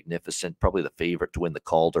been magnificent. Probably the favorite to win the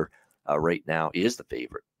Calder. Right now, he is the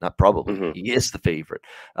favorite. Not probably, he is the favorite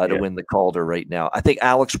to win the Calder right now. I think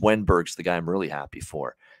Alex Wenberg's the guy I'm really happy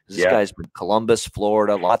for. This guy's been Columbus,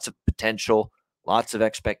 Florida, lots of potential, lots of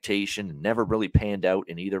expectation, and never really panned out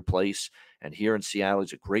in either place. And here in Seattle,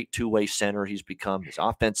 he's a great two-way center. He's become. His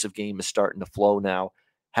offensive game is starting to flow now.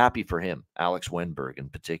 Happy for him, Alex Wenberg in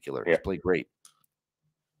particular. He's played great.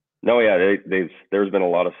 No, yeah, there's been a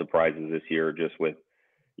lot of surprises this year. Just with,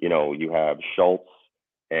 you have Schultz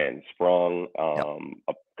and Sprong,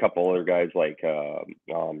 a couple other guys like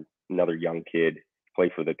another young kid play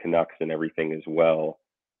for the Canucks and everything as well.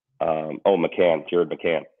 McCann, Jared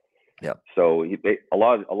McCann. Yeah. So a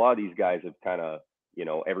lot of these guys have kind of,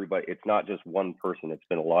 everybody. It's not just one person. It's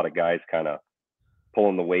been a lot of guys kind of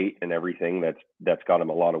pulling the weight and everything. That's got them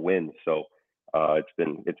a lot of wins. So it's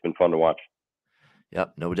been fun to watch.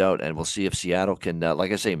 Yep, no doubt. And we'll see if Seattle can,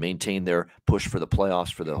 like I say, maintain their push for the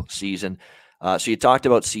playoffs for the season. So you talked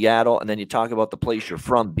about Seattle, and then you talk about the place you're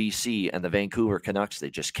from, BC, and the Vancouver Canucks. They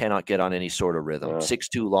just cannot get on any sort of rhythm.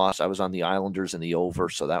 6-2 loss. I was on the Islanders in the over,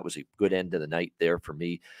 so that was a good end of the night there for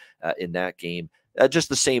me in that game. Just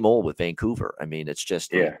the same old with Vancouver. I mean, it's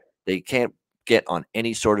just they can't get on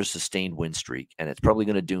any sort of sustained win streak, and it's probably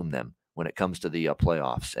going to doom them when it comes to the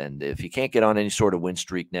playoffs. And if you can't get on any sort of win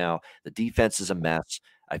streak now, the defense is a mess.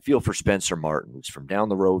 I feel for Spencer Martin, who's from down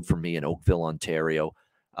the road from me in Oakville, Ontario.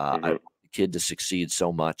 Kid to succeed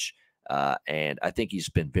so much. And I think he's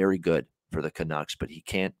been very good for the Canucks, but he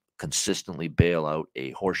can't consistently bail out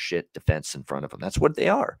a horseshit defense in front of him. That's what they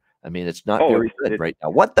are. I mean, it's not very good right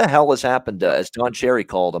now. What the hell has happened, as Don Cherry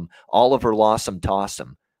called him, Oliver Lossum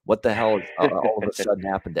Tossum? What the hell has all of a sudden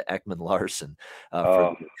happened to Ekman Larson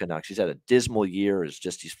for the Canucks? He's had a dismal year.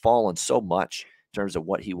 He's fallen so much in terms of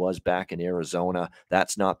what he was back in Arizona.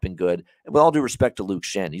 That's not been good. And with all due respect to Luke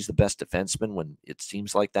Schenn, he's the best defenseman when it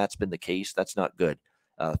seems like that's been the case. That's not good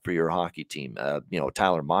for your hockey team.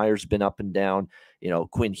 Tyler Myers has been up and down.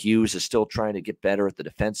 Quinn Hughes is still trying to get better at the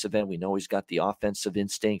defensive end. We know he's got the offensive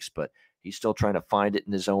instincts, but he's still trying to find it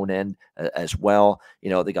in his own end as well.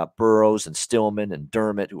 They got Burrows and Stillman and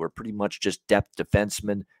Dermott, who are pretty much just depth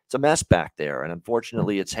defensemen. It's a mess back there. And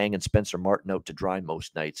unfortunately, it's hanging Spencer Martin out to dry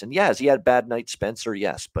most nights. And yes, he had bad nights, Spencer,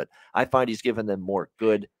 yes. But I find he's given them more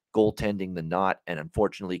good goaltending than not. And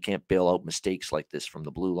unfortunately, can't bail out mistakes like this from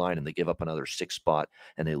the blue line. And they give up another 6th spot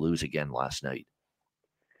and they lose again last night.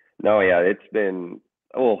 No, yeah, it's been,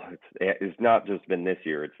 it's not just been this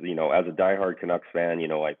year. It's, as a diehard Canucks fan,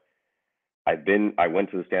 I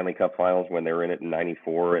went to the Stanley Cup Finals when they were in it in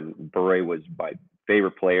 '94, and Bure was my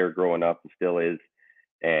favorite player growing up and still is.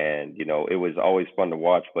 And, it was always fun to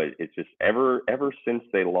watch, but it's just ever since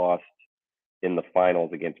they lost in the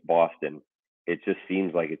finals against Boston, it just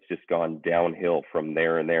seems like it's just gone downhill from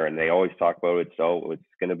there and there. And they always talk about it. So it's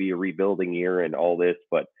going to be a rebuilding year and all this,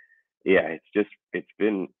 but yeah, it's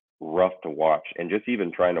been rough to watch. And just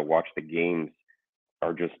even trying to watch the games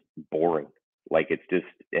are just boring. Like it's just,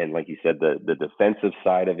 and like you said, the defensive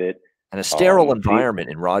side of it. And a sterile environment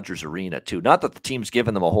in Rogers Arena, too. Not that the team's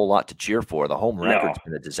given them a whole lot to cheer for. The home record's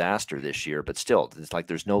been a disaster this year, but still, it's like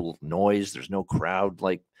there's no noise, there's no crowd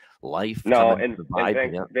like life. No, and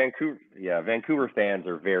Vancouver fans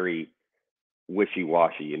are very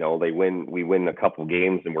wishy-washy. We win a couple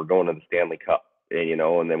games and we're going to the Stanley Cup,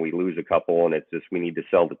 and then we lose a couple, and it's just we need to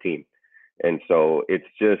sell the team. And so it's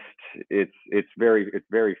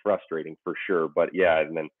very frustrating for sure. But yeah,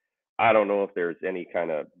 and then I don't know if there's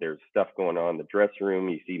there's stuff going on in the dressing room.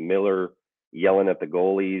 You see Miller yelling at the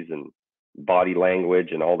goalies and body language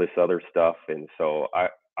and all this other stuff. And so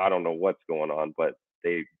I don't know what's going on, but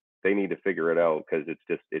they need to figure it out, because it's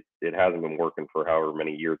just it hasn't been working for however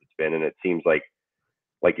many years it's been. And it seems like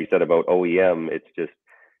you said about OEM, it's just,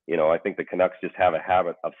 I think the Canucks just have a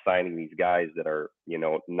habit of signing these guys that are,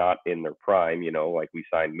 not in their prime, like we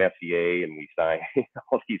signed Messier and we signed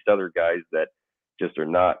all these other guys that just are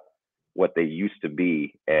not what they used to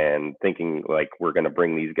be, and thinking like we're going to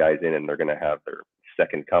bring these guys in and they're going to have their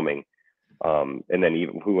second coming. And then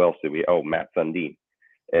even who else did we? Oh, Matt Sundin.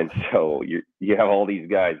 And so you have all these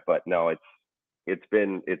guys, but no, it's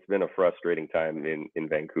been a frustrating time in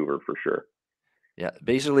Vancouver for sure. Yeah,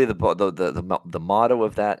 basically the motto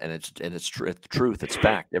of that, and it's truth, it's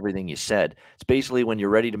fact, everything you said. It's basically when you're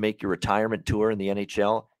ready to make your retirement tour in the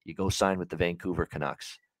NHL, you go sign with the Vancouver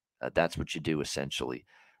Canucks. That's what you do essentially,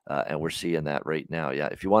 and we're seeing that right now. Yeah,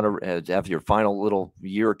 if you want to have your final little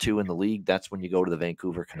year or two in the league, that's when you go to the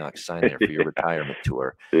Vancouver Canucks, sign there for your retirement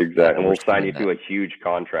tour. Exactly, and we'll sign you to a huge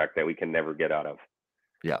contract that we can never get out of.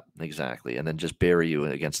 Yeah, exactly, and then just bury you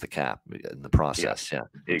against the cap in the process. Yeah,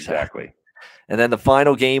 exactly. And then the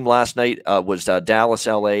final game last night was Dallas,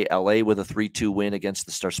 LA. LA with a 3-2 win against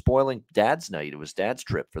the Stars, spoiling Dad's night. It was Dad's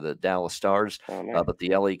trip for the Dallas Stars, but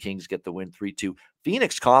the LA Kings get the win 3-2.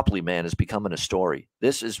 Phoenix Copley, man, is becoming a story.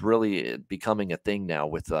 This is really becoming a thing now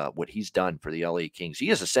with what he's done for the LA Kings. He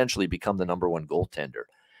has essentially become the #1 goaltender.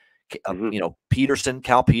 You know,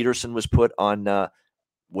 Cal Peterson was put on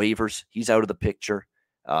waivers. He's out of the picture.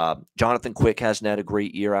 Jonathan Quick hasn't had a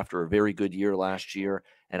great year after a very good year last year.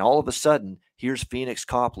 And all of a sudden, here's Phoenix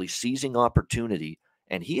Copley seizing opportunity,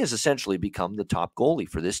 and he has essentially become the top goalie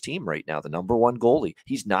for this team right now, the #1 goalie.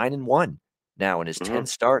 He's 9-1 now in his 10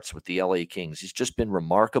 starts with the LA Kings. He's just been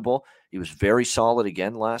remarkable. He was very solid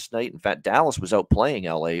again last night. In fact, Dallas was outplaying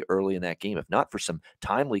LA early in that game. If not for some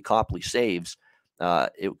timely Copley saves,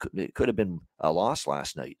 it could have been a loss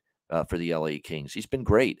last night for the LA Kings. He's been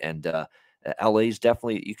great, and LA's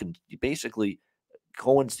definitely, you can basically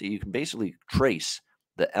trace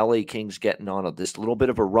the LA Kings getting on this little bit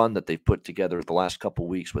of a run that they've put together the last couple of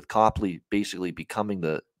weeks, with Copley basically becoming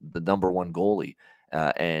the #1 goalie.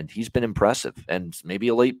 And he's been impressive, and maybe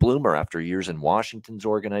a late bloomer after years in Washington's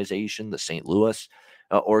organization, the St. Louis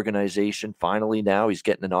organization. Finally, now he's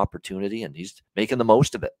getting an opportunity, and he's making the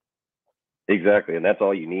most of it. Exactly, and that's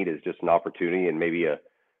all you need is just an opportunity, and maybe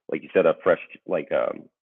like you said, a fresh, like a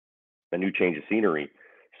new change of scenery.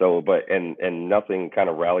 So, but and nothing kind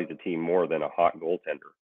of rallies a team more than a hot goaltender.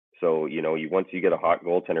 So, you know, once you get a hot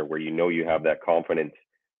goaltender where you know you have that confidence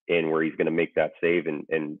in where he's going to make that save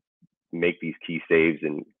and make these key saves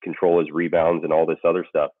and control his rebounds and all this other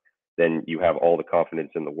stuff, then you have all the confidence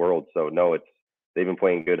in the world. So, no, they've been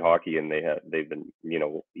playing good hockey, and they've been, you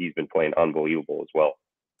know, he's been playing unbelievable as well.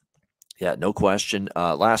 Yeah, no question.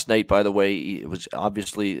 Last night, by the way, it was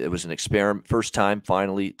an experiment, first time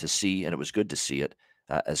finally to see, and it was good to see it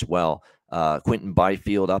as well. Quentin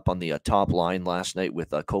Byfield up on the top line last night with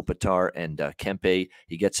Kopitar and Kempe.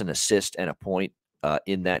 He gets an assist and a point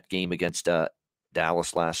in that game against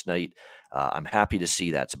Dallas last night. I'm happy to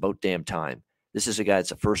see that. It's about damn time. This is a guy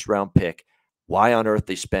that's a first-round pick. Why on earth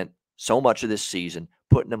they spent so much of this season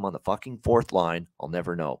putting him on the fucking fourth line, I'll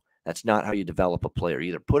never know. That's not how you develop a player.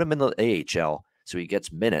 Either put him in the AHL so he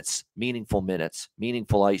gets meaningful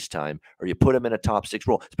ice time, or you put him in a top 6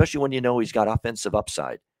 role, especially when you know he's got offensive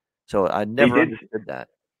upside. So I never understood that.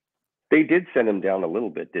 They did send him down a little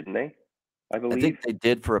bit, didn't they? I think they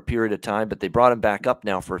did for a period of time, but they brought him back up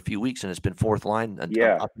now for a few weeks, and it's been fourth line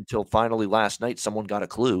up until finally last night someone got a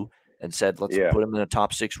clue and said, let's put him in a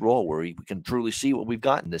top 6 role where we can truly see what we've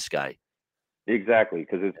got in this guy. Exactly,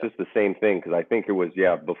 because it's just the same thing. Because I think it was,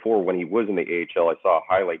 before when he was in the AHL, I saw a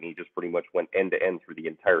highlight and he just pretty much went end to end through the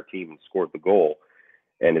entire team and scored the goal.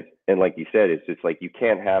 And like you said, it's just like you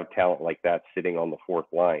can't have talent like that sitting on the fourth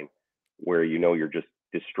line where you know you're just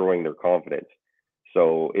destroying their confidence.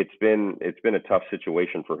 So it's been a tough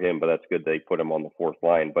situation for him, but that's good they put him on the fourth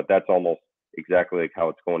line. But that's almost exactly like how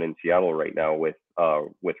it's going in Seattle right now with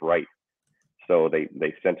Wright. So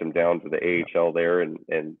they sent him down to the AHL there,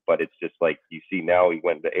 but it's just like you see now he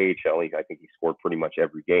went to AHL. I think he scored pretty much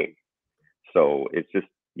every game. So it's just,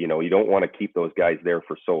 you know, you don't want to keep those guys there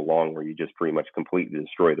for so long where you just pretty much completely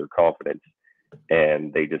destroy their confidence,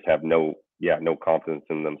 and they just have no confidence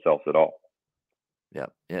in themselves at all.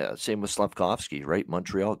 Yeah. Same with Slavkovsky, right?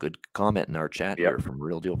 Montreal. Good comment in our chat here from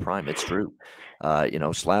Real Deal Prime. It's true.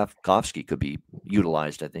 Slavkovsky could be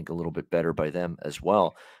utilized, I think, a little bit better by them as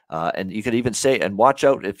well. And you could even say, and watch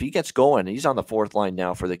out if he gets going. He's on the fourth line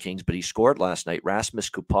now for the Kings, but he scored last night. Rasmus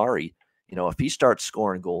Kupari. You know, if he starts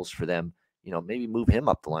scoring goals for them, you know, maybe move him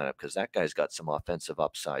up the lineup, because that guy's got some offensive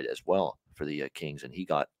upside as well for the Kings, and he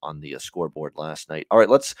got on the scoreboard last night. All right,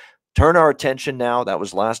 let's turn our attention now. That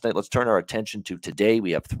was last night. Let's turn our attention to today.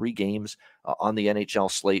 We have 3 games on the NHL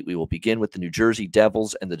slate. We will begin with the New Jersey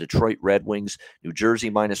Devils and the Detroit Red Wings. New Jersey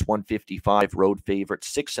 -155, road favorite,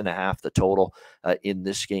 6.5 the total in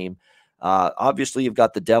this game. Obviously, you've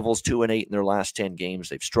got the Devils 2-8 in their last 10 games.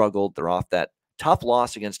 They've struggled. They're off that tough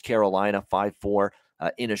loss against Carolina, 5-4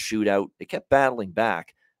 in a shootout. They kept battling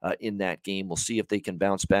back in that game. We'll see if they can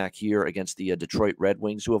bounce back here against the Detroit Red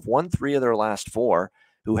Wings, who have won 3 of their last 4,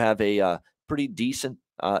 who have a pretty decent,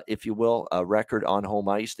 if you will, record on home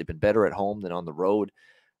ice. They've been better at home than on the road.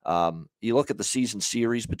 You look at the season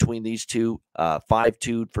series between these two,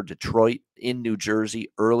 5-2 for Detroit in New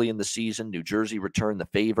Jersey early in the season. New Jersey returned the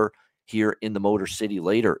favor here in the Motor City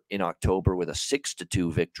later in October with a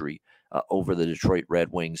 6-2 victory over the Detroit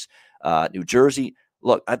Red Wings. New Jersey,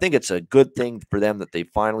 look, I think it's a good thing for them that they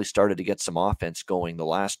finally started to get some offense going the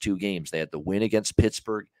last 2 games. They had the win against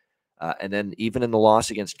Pittsburgh, and then even in the loss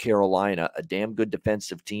against Carolina, a damn good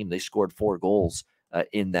defensive team. They scored 4 goals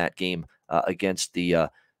in that game against the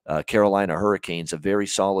Carolina Hurricanes, a very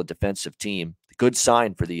solid defensive team. Good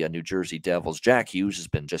sign for the New Jersey Devils. Jack Hughes has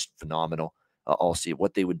been just phenomenal. I'll see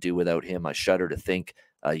what they would do without him. I shudder to think.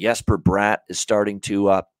 Jesper Bratt is starting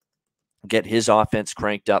to get his offense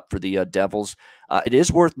cranked up for the Devils. It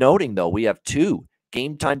is worth noting, though, we have 2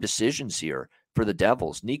 game-time decisions here for the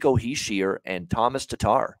Devils. Nico Hischier and Thomas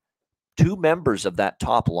Tatar, 2 members of that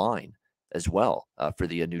top line as well for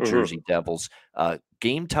the New Jersey Devils.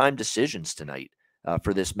 Game-time decisions tonight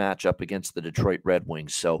for this matchup against the Detroit Red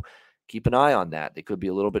Wings. So keep an eye on that. They could be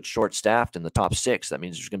a little bit short-staffed in the top 6. That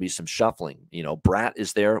means there's going to be some shuffling. You know, Bratt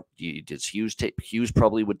is there. Hughes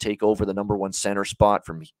probably would take over the number 1 center spot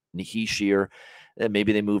from Hischier. Then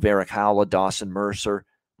maybe they move Eric Howla, Dawson Mercer,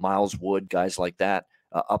 Miles Wood, guys like that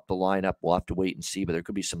up the lineup. We'll have to wait and see, but there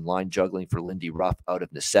could be some line juggling for Lindy Ruff out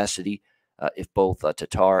of necessity if both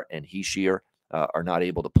Tatar and Hischier are not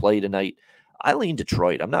able to play tonight. I lean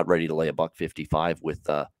Detroit. I'm not ready to lay a $1.55 with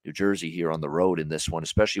New Jersey here on the road in this one,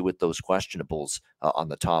 especially with those questionables on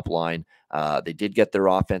the top line. They did get their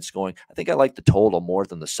offense going. I think I like the total more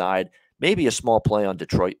than the side. Maybe a small play on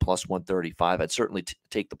Detroit plus 135. I'd certainly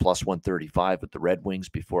take the plus 135 with the Red Wings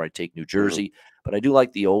before I take New Jersey. But I do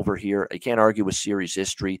like the over here. You can't argue with series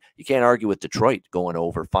history. You can't argue with Detroit going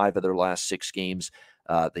over 5 of their last 6 games.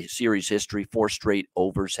 The series history, 4 straight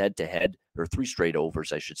overs head-to-head, or 3 straight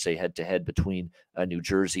overs, I should say, head-to-head between New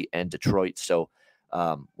Jersey and Detroit. So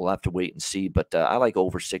we'll have to wait and see. But I like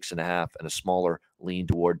over 6.5 and a smaller lean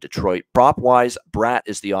toward Detroit. Prop-wise, Bratt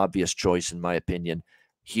is the obvious choice, in my opinion.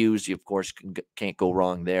 Hughes, you, of course, can't go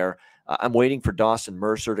wrong there. I'm waiting for Dawson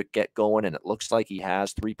Mercer to get going, and it looks like he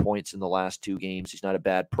has 3 points in the last 2 games. He's not a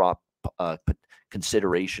bad prop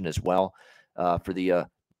consideration as well for the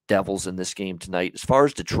Devils in this game tonight. As far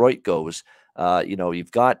as Detroit goes,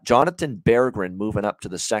 you've got Jonathan Berggren moving up to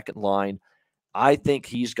the second line. I think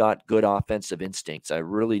he's got good offensive instincts. I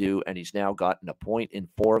really do. And he's now gotten a point in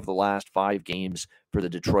 4 of the last 5 games for the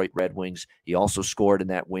Detroit Red Wings. He also scored in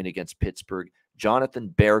that win against Pittsburgh.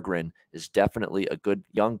 Jonathan Berggren is definitely a good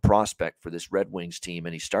young prospect for this Red Wings team,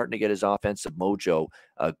 and he's starting to get his offensive mojo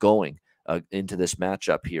going into this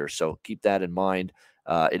matchup here. So keep that in mind.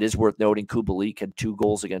 It is worth noting Kubalik had 2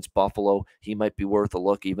 goals against Buffalo. He might be worth a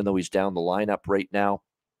look, even though he's down the lineup right now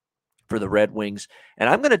for the Red Wings. And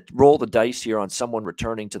I'm going to roll the dice here on someone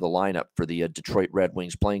returning to the lineup for the Detroit Red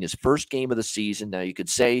Wings, playing his first game of the season. Now, you could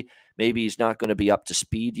say maybe he's not going to be up to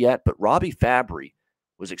speed yet, but Robbie Fabry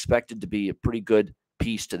was expected to be a pretty good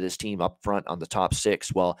piece to this team up front on the top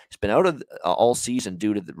 6. Well, he's been out of all season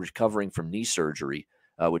due to the recovering from knee surgery,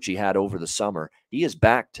 which he had over the summer. He is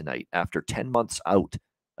back tonight after 10 months out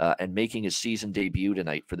and making his season debut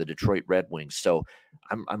tonight for the Detroit Red Wings. So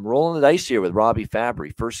I'm rolling the dice here with Robbie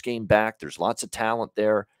Fabry. First game back. There's lots of talent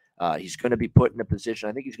there. He's going to be put in a position.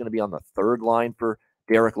 I think he's going to be on the 3rd line for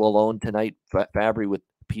Derek Lalonde tonight. Fabry with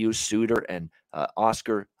Pius Suter and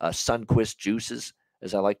Oscar Sundqvist Juices,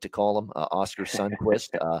 as I like to call him, Oscar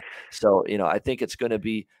Sundqvist. So, I think it's going to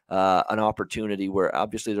be an opportunity where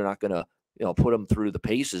obviously they're not going to, put him through the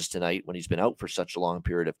paces tonight when he's been out for such a long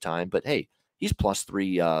period of time. But hey, he's plus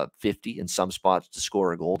 350 in some spots to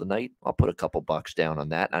score a goal tonight. I'll put a couple bucks down on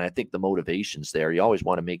that. And I think the motivation's there. You always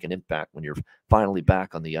want to make an impact when you're finally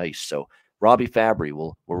back on the ice. So Robbie Fabry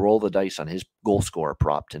will roll the dice on his goal scorer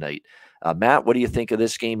prop tonight. Matt, what do you think of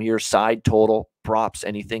this game here? Side total, props,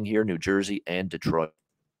 anything here, New Jersey and Detroit?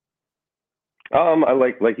 I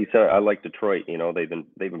like you said, I like Detroit.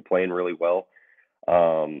 They've been playing really well.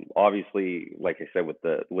 Obviously, like I said, with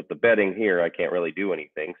the betting here, I can't really do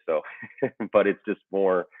anything. So, but it's just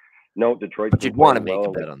more. No, Detroit. But you'd want to make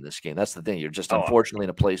a bet on this game. That's the thing. You're just unfortunately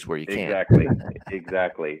in a place where you can't.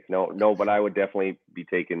 Exactly. No, but I would definitely be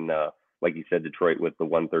taking, like you said, Detroit with the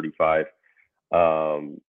 135.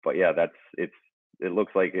 But yeah, it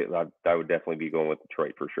looks like it. I would definitely be going with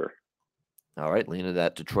Detroit for sure. All right, lean into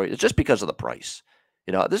that Detroit. It's just because of the price.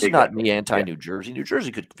 This is not me anti-New Jersey. New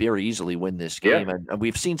Jersey could very easily win this game, and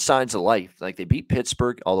we've seen signs of life. Like they beat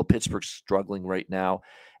Pittsburgh, although Pittsburgh's struggling right now,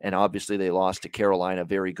 and obviously they lost to Carolina, a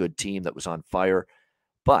very good team that was on fire.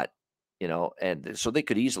 But and so they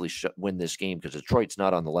could easily win this game because Detroit's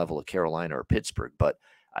not on the level of Carolina or Pittsburgh. But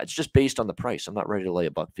it's just based on the price. I'm not ready to lay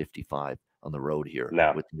 $1.55 on the road here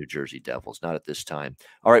with the New Jersey Devils, not at this time.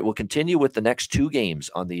 All right, we'll continue with the next two games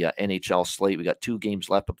on the NHL slate. We got two games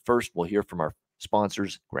left, but first we'll hear from our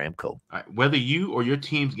sponsors, Gramco. All right, whether you or your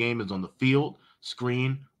team's game is on the field,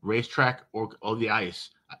 screen, racetrack, or the ice,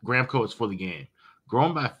 Gramco is for the game.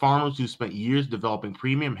 Grown by farmers who spent years developing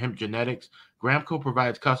premium hemp genetics, Gramco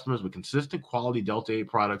provides customers with consistent quality Delta 8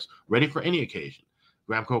 products ready for any occasion.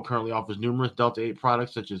 Gramco currently offers numerous Delta 8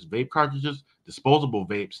 products such as vape cartridges, disposable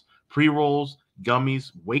vapes, pre-rolls,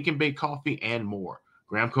 gummies, wake and bake coffee, and more.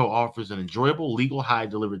 Gramco offers an enjoyable legal high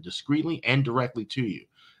delivered discreetly and directly to you,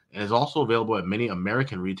 and is also available at many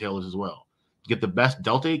American retailers as well. Get the best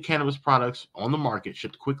Delta 8 cannabis products on the market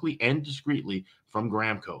shipped quickly and discreetly from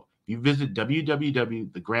Gramco. If you visit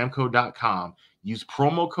www.thegramco.com, use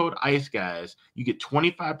promo code ICEGUYS, you get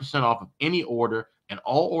 25% off of any order, and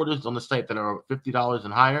all orders on the site that are $50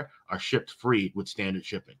 and higher are shipped free with standard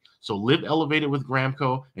shipping. So live elevated with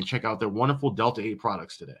Gramco and check out their wonderful Delta 8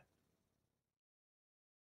 products today.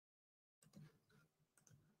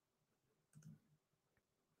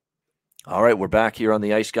 All right, we're back here on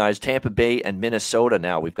the Ice Guys. Tampa Bay and Minnesota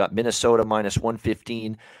now. We've got Minnesota minus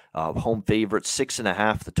 115, home favorite,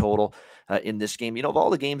 6.5 the total in this game. Of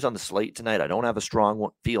all the games on the slate tonight, I don't have a strong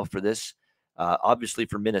feel for this. Obviously,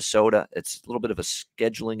 for Minnesota, it's a little bit of a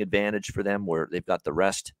scheduling advantage for them where they've got the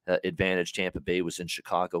rest advantage. Tampa Bay was in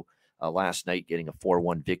Chicago last night, getting a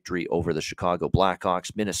 4-1 victory over the Chicago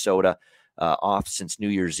Blackhawks. Minnesota off since New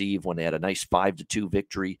Year's Eve when they had a nice 5-2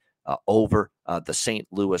 victory over the St.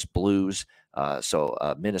 Louis Blues.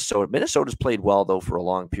 Minnesota's played well, though, for a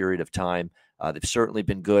long period of time. They've certainly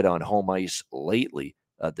been good on home ice lately,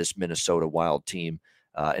 this Minnesota Wild team.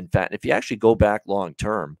 In fact, if you actually go back long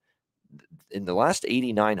term, in the last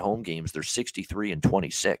 89 home games, they're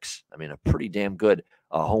 63-26. I mean, a pretty damn good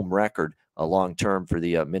home record long term for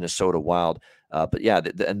the Minnesota Wild.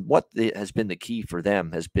 And what has been the key for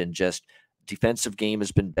them has been just defensive game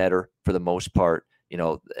has been better for the most part.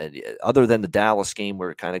 Other than the Dallas game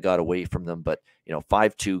where it kind of got away from them, but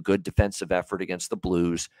 5-2, good defensive effort against the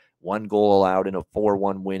Blues. 1 goal allowed in a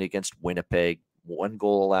 4-1 win against Winnipeg. 1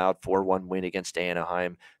 goal allowed, 4-1 win against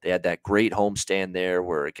Anaheim. They had that great homestand there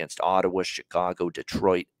where against Ottawa, Chicago,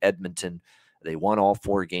 Detroit, Edmonton, they won all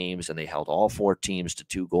 4 games and they held all 4 teams to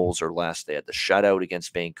 2 goals or less. They had the shutout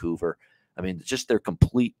against Vancouver. I mean, just their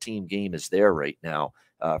complete team game is there right now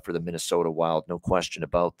for the Minnesota Wild. No question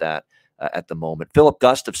about that at the moment. Philip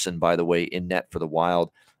Gustafsson, by the way, in net for the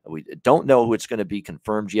Wild. We don't know who it's going to be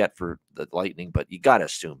confirmed yet for the Lightning, but you got to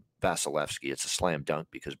assume Vasilevsky. It's a slam dunk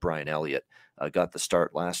because Brian Elliott got the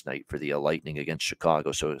start last night for the Lightning against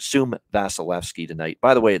Chicago. So assume Vasilevsky tonight.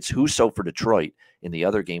 By the way, it's Husso for Detroit in the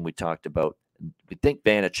other game we talked about. We think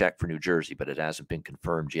Vanacek for New Jersey, but it hasn't been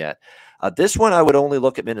confirmed yet. This one, I would only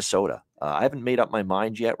look at Minnesota. I haven't made up my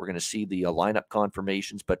mind yet. We're going to see the lineup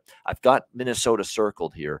confirmations, but I've got Minnesota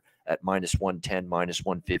circled here at minus 110, minus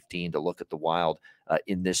 115 to look at the Wild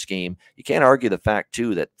in this game. You can't argue the fact,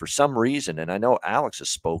 too, that for some reason, and I know Alex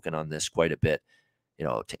has spoken on this quite a bit,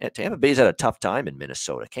 Tampa Bay's had a tough time in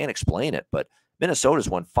Minnesota. Can't explain it, but Minnesota's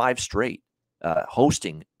won 5 straight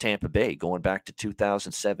hosting Tampa Bay going back to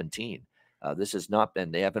 2017. This has not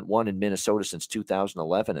been, they haven't won in Minnesota since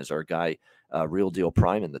 2011, as our guy, Real Deal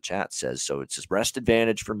Prime in the chat says. So it's a rest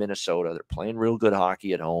advantage for Minnesota. They're playing real good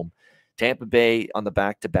hockey at home. Tampa Bay on the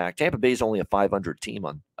back-to-back. Tampa Bay is only a 500 team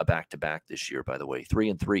on a back-to-back this year, by the way.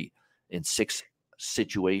 3-3 in 6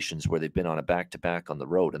 situations where they've been on a back-to-back on the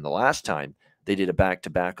road. And the last time they did a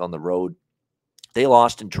back-to-back on the road, they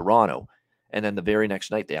lost in Toronto. And then the very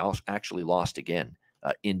next night, they actually lost again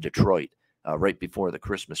in Detroit. Right before the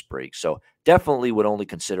Christmas break. So definitely would only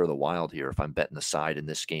consider the Wild here if I'm betting the side in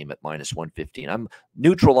this game at minus 115. I'm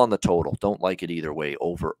neutral on the total. Don't like it either way,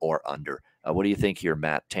 over or under. What do you think here,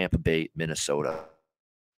 Matt? Tampa Bay, Minnesota.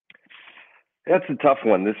 That's a tough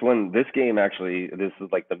one. This game actually, this is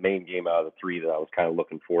like the main game out of the 3 that I was kind of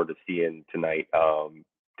looking forward to seeing tonight.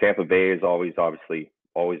 Tampa Bay is obviously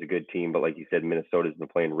always a good team, but like you said, Minnesota's been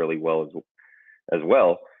playing really well as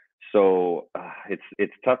well. So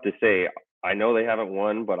it's tough to say. I know they haven't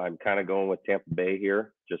won, but I'm kind of going with Tampa Bay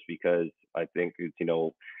here just because I think it's,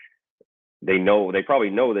 they probably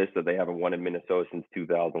know this, that they haven't won in Minnesota since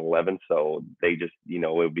 2011. So they just,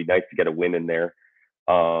 it would be nice to get a win in there.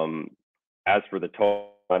 As for the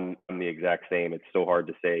total, I'm the exact same. It's so hard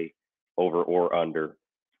to say over or under.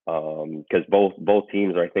 because both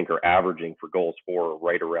teams I think are averaging for goals for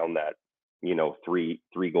right around that, three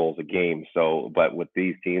goals a game. So, but with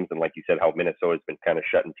these teams, and like you said, how Minnesota's been kind of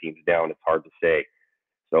shutting teams down, it's hard to say.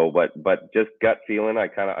 So, but just gut feeling, I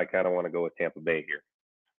kind of want to go with Tampa Bay here.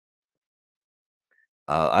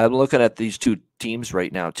 I'm looking at these two teams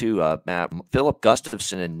right now too, Matt. Philip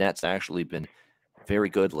Gustafson in net's actually been very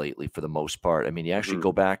good lately for the most part. I mean, you actually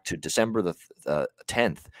go back to December the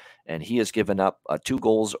 10th, and he has given up 2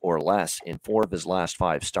 goals or less in 4 of his last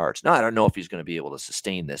 5 starts. Now, I don't know if he's going to be able to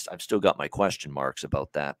sustain this. I've still got my question marks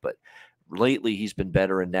about that, but lately he's been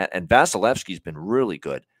better in net. And Vasilevsky's been really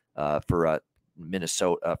good for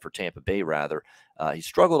Minnesota, for Tampa Bay, rather. He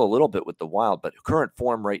struggled a little bit with the Wild, but current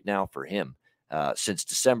form right now for him, since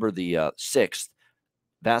December the 6th,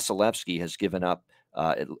 Vasilevsky has given up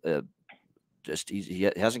he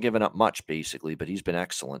hasn't given up much, basically, but he's been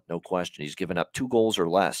excellent, no question. He's given up 2 goals or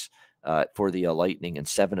less for the Lightning in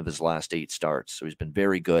 7 of his last 8 starts. So he's been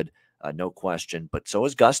very good, no question. But so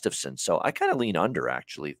is Gustafson. So I kind of lean under,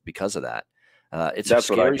 actually, because of that. That's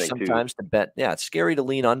scary sometimes to bet. Yeah, it's scary to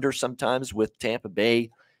lean under sometimes with Tampa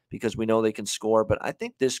Bay because we know they can score. But I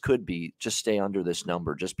think this could be just stay under this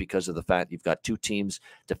number just because of the fact you've got 2 teams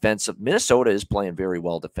defensive. Minnesota is playing very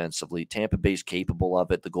well defensively. Tampa Bay's capable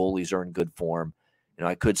of it. The goalies are in good form.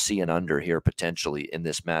 I could see an under here potentially in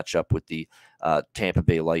this matchup with the Tampa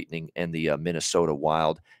Bay Lightning and the Minnesota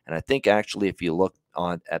Wild. And I think actually if you look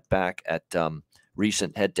back at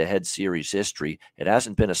recent head-to-head series history, it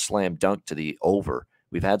hasn't been a slam dunk to the over.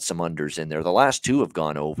 We've had some unders in there. The last 2 have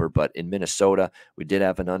gone over, but in Minnesota, we did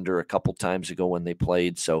have an under a couple times ago when they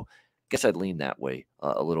played. So I guess I'd lean that way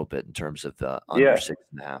a little bit in terms of under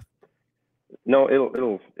 6.5. No,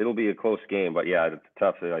 it'll be a close game, but yeah, it's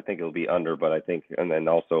tough. I think it'll be under, but I think, and then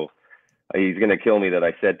also he's going to kill me that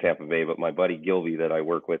I said Tampa Bay, but my buddy Gilby that I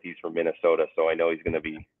work with, he's from Minnesota, so I know he's going to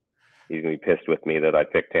be pissed with me that I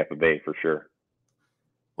picked Tampa Bay for sure.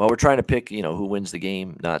 Well, we're trying to pick, who wins the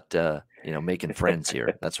game, not, making friends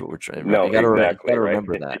here. That's what we're trying. No, you got to right?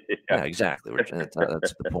 remember that. Yeah, exactly. That's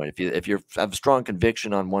the point. If you have a strong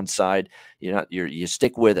conviction on one side, you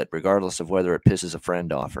stick with it, regardless of whether it pisses a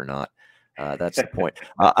friend off or not. That's the point.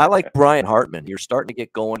 I like Brian Hartman. You're starting to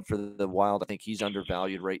get going for the Wild. I think he's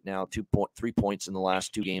undervalued right now. 3 points in the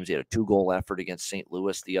last 2 games. He had a 2-goal effort against St.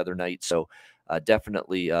 Louis the other night. So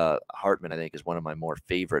definitely Hartman, I think, is one of my more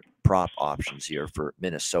favorite prop options here for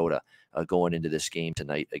Minnesota going into this game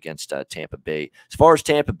tonight against Tampa Bay. As far as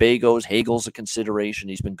Tampa Bay goes, Hagel's a consideration.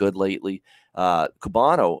 He's been good lately.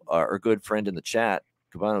 Cubano, our good friend in the chat,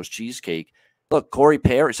 Cubano's Cheesecake. Look, Corey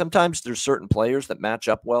Perry, sometimes there's certain players that match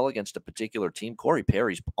up well against a particular team. Corey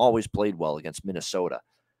Perry's always played well against Minnesota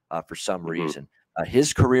for some reason.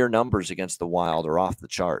 His career numbers against the Wild are off the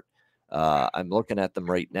chart. I'm looking at them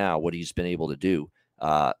right now, what he's been able to do.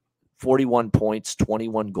 41 points,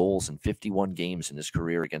 21 goals in 51 games in his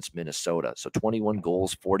career against Minnesota. So 21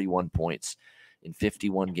 goals, 41 points in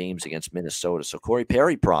 51 games against Minnesota. So Corey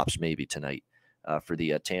Perry props maybe tonight. For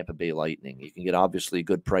the Tampa Bay Lightning. You can get obviously a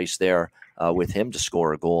good price there with him to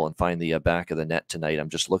score a goal and find the back of the net tonight. I'm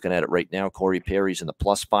just looking at it right now. Corey Perry's in the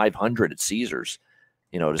plus 500 at Caesars,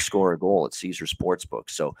 to score a goal at Caesars Sportsbook.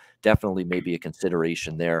 So definitely maybe a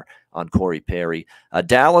consideration there on Corey Perry.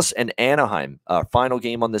 Dallas and Anaheim, final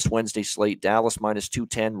game on this Wednesday slate. Dallas minus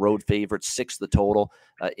 210, road favorites, 6 the total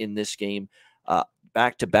in this game.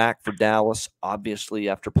 Back-to-back for Dallas, obviously,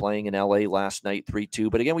 after playing in L.A. last night, 3-2.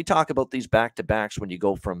 But again, we talk about these back-to-backs when you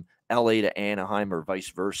go from L.A. to Anaheim or vice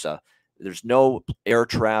versa. There's no air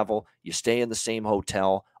travel. You stay in the same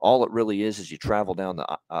hotel. All it really is you travel down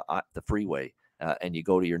the freeway and you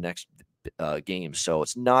go to your next game. So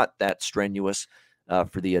it's not that strenuous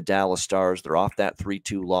for the Dallas Stars. They're off that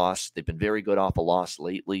 3-2 loss. They've been very good off a loss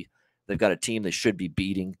lately. They've got a team they should be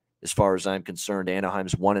beating. As far as I'm concerned,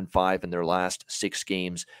 Anaheim's 1-5 in their last 6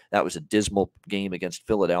 games. That was a dismal game against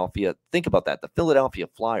Philadelphia. Think about that. The Philadelphia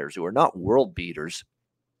Flyers, who are not world beaters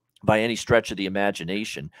by any stretch of the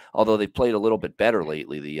imagination, although they played a little bit better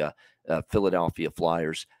lately, the Philadelphia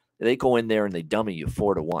Flyers, they go in there and they dummy you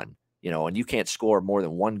 4-1, and you can't score more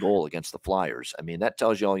than 1 goal against the Flyers. I mean, that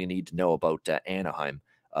tells you all you need to know about Anaheim.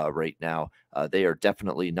 Right now, they are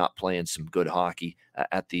definitely not playing some good hockey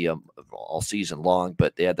at the all season long,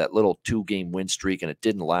 but they had that little 2-game win streak and it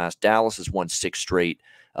didn't last. Dallas has won 6 straight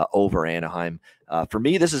over Anaheim. For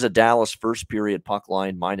me, this is a Dallas first period puck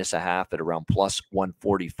line -0.5 at around plus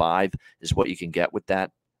 145 is what you can get with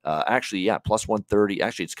that. Plus 130.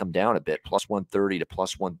 Actually, it's come down a bit, plus 130 to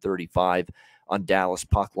plus 135 on Dallas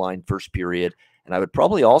puck line first period. And I would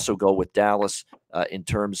probably also go with Dallas in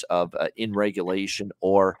terms of in regulation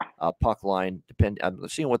or puck line. I'm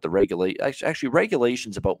seeing what the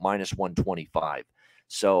regulation's about minus 125.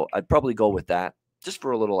 So I'd probably go with that just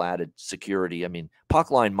for a little added security. I mean,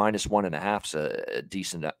 puck line minus 1.5 is a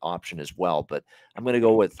decent option as well, but I'm going to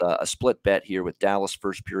go with a split bet here with Dallas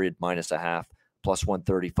first period minus a half, plus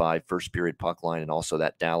 135 first period puck line, and also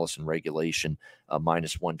that Dallas in regulation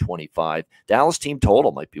minus 125. Dallas team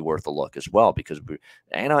total might be worth a look as well, because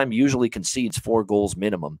Anaheim usually concedes 4 goals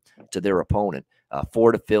minimum to their opponent.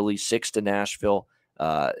 4 to Philly, 6 to Nashville,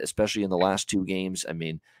 especially in the last 2 games. I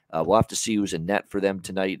mean, we'll have to see who's in net for them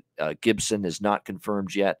tonight. Gibson is not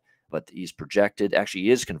confirmed yet, but he's projected. Actually,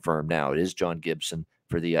 he is confirmed now. It is John Gibson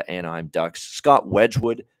for the Anaheim Ducks. Scott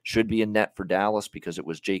Wedgwood should be in net for Dallas because it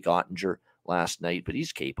was Jake Ottinger last night, but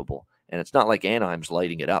he's capable. And it's not like Anaheim's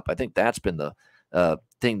lighting it up. I think that's been the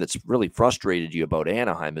thing that's really frustrated you about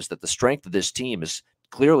Anaheim, is that the strength of this team is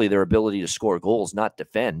clearly their ability to score goals, not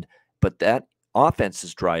defend. But that offense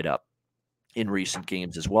has dried up in recent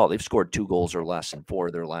games as well. They've scored 2 goals or less in 4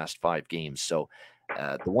 of their last 5 games. So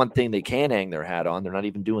the one thing they can hang their hat on, they're not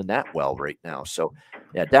even doing that well right now. So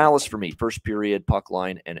yeah, Dallas for me, first period, puck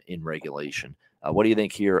line, and in regulation. What do you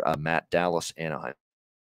think here, Matt? Dallas, Anaheim?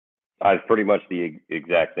 Pretty much the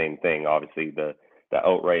exact same thing. Obviously, the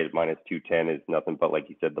outright at minus 210 is nothing but, like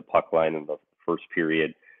you said, the puck line in the first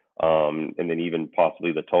period, and then even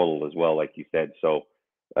possibly the total as well, like you said. So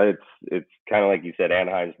it's kind of like you said,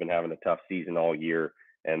 Anaheim's been having a tough season all year,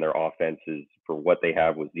 and their offense is, for what they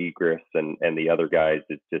have with Zegras and the other guys,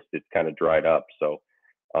 it's kind of dried up. So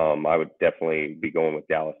I would definitely be going with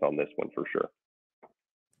Dallas on this one for sure.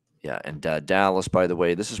 Yeah, and Dallas, by the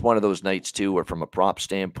way, this is one of those nights, too, where from a prop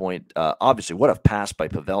standpoint, obviously, what a pass by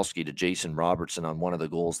Pavelski to Jason Robertson on one of the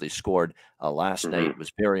goals they scored last night. It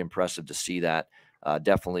was very impressive to see that.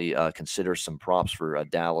 Definitely consider some props for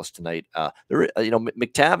Dallas tonight.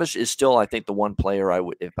 McTavish is still, I think, the one player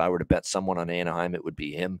if I were to bet someone on Anaheim, it would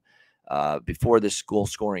be him. Before this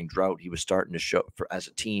goal-scoring drought, he was starting to show, as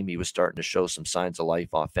a team, he was starting to show some signs of life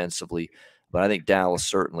offensively. But I think Dallas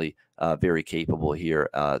certainly very capable here.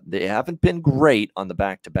 They haven't been great on the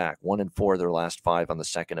back-to-back. 1-4 their last 5 on the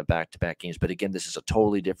second of back-to-back games. But again, this is a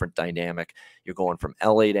totally different dynamic. You're going from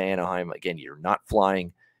LA to Anaheim. Again, you're not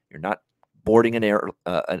flying. You're not boarding an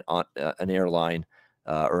airline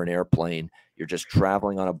or an airplane. You're just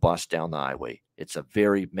traveling on a bus down the highway. It's a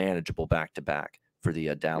very manageable back-to-back for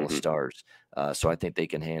the Dallas Stars. So I think they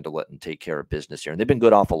can handle it and take care of business here. And they've been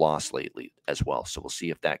good off a loss lately as well. So we'll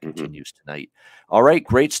see if that continues tonight. All right,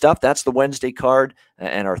 great stuff. That's the Wednesday card.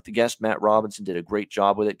 And our guest, Matt Robinson, did a great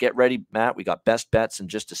job with it. Get ready, Matt. We got best bets in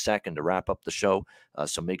just a second to wrap up the show.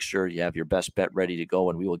 So make sure you have your best bet ready to go.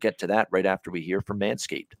 And we will get to that right after we hear from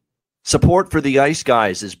Manscaped. Support for the Ice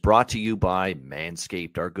Guys is brought to you by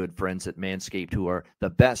Manscaped, our good friends at Manscaped, who are the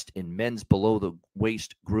best in men's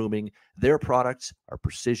below-the-waist grooming. Their products are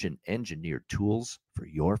precision-engineered tools for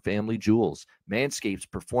your family jewels. Manscaped's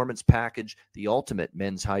Performance Package, the ultimate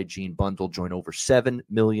men's hygiene bundle. Join over 7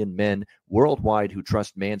 million men worldwide who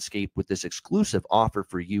trust Manscaped with this exclusive offer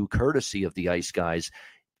for you, courtesy of the Ice Guys.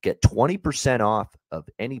 Get 20% off of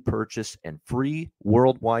any purchase and free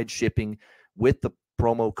worldwide shipping with the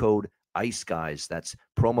promo code ICE Guys. That's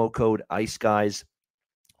promo code ICE Guys,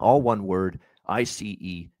 all one word,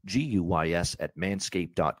 ICEGUYS at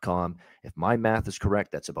manscaped.com. If my math is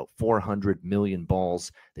correct, that's about 400 million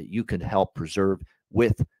balls that you can help preserve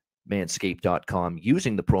with manscaped.com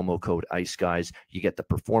using the promo code ICE Guys. You get the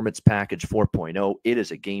Performance Package 4.0. It is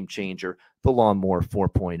a game changer. The Lawnmower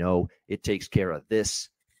 4.0. It takes care of this,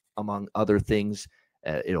 among other things.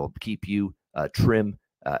 It'll keep you trim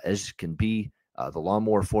as can be. The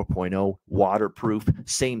Lawnmower 4.0, waterproof.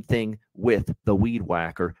 Same thing with the Weed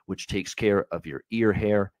Whacker, which takes care of your ear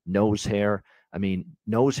hair, nose hair. I mean,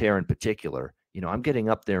 nose hair in particular. You know, I'm getting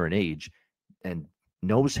up there in age, and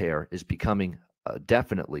nose hair is becoming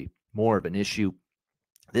definitely more of an issue.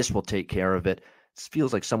 This will take care of it. It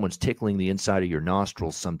feels like someone's tickling the inside of your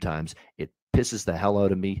nostrils sometimes. It pisses the hell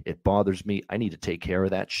out of me. It bothers me. I need to take care of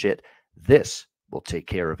that shit. This will take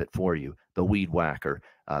care of it for you. The Weed Whacker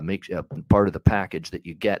makes part of the package that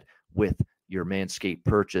you get with your Manscaped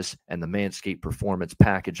purchase and the Manscaped Performance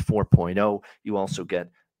Package 4.0. You also get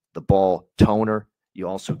the ball toner. You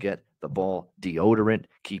also get the ball deodorant,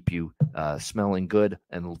 keep you smelling good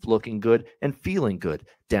and looking good and feeling good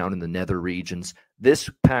down in the nether regions. This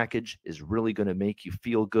package is really going to make you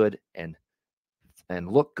feel good and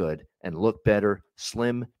look good and look better,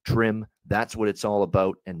 slim, trim. That's what it's all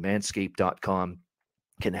about. And manscaped.com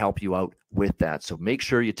can help you out with that. So make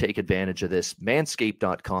sure you take advantage of this.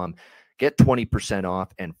 Manscaped.com. Get 20%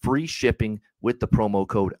 off and free shipping with the promo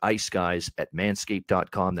code IceGuys at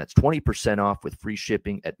manscaped.com. That's 20% off with free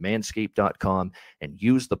shipping at manscaped.com, and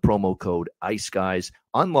use the promo code IceGuys.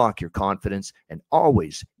 Unlock your confidence and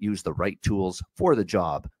always use the right tools for the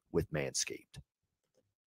job with Manscaped.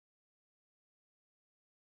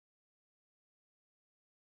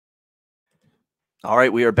 All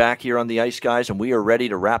right, we are back here on the Ice Guys, and we are ready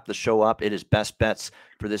to wrap the show up. It is best bets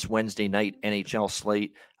for this Wednesday night NHL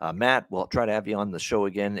slate. Matt, we'll try to have you on the show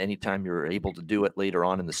again anytime you're able to do it later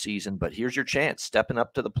on in the season, but here's your chance. Stepping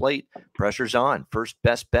up to the plate, pressure's on. First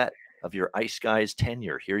best bet of your Ice Guys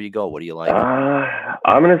tenure. Here you go. What do you like?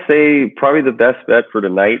 I'm going to say probably the best bet for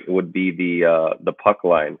tonight would be the puck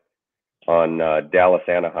line on Dallas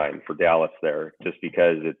Anaheim for Dallas there, just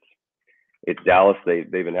because it's Dallas. They've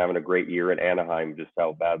been having a great year, in Anaheim, just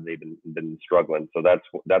how bad they've been struggling. So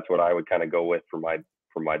that's what I would kind of go with for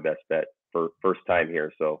my best bet for first time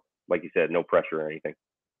here. So like you said, no pressure or anything.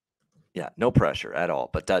 Yeah, no pressure at all.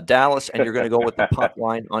 But Dallas, and you're going to go with the puck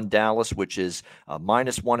line on Dallas, which is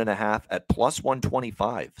 -1.5 at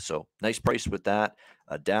 +125. So nice price with that.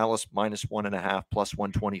 Dallas -1.5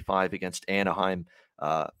 +125 against Anaheim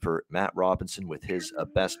for Matt Robinson with his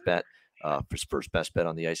best bet. For his first best bet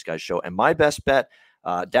on the Ice Guys show. And my best bet,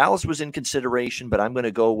 Dallas was in consideration, but I'm going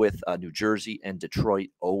to go with New Jersey and Detroit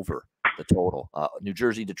over the total. New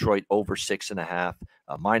Jersey, Detroit over 6.5,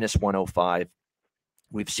 -105.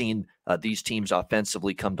 We've seen these teams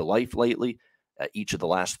offensively come to life lately. Each of the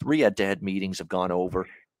last 3 head-to-head meetings have gone over.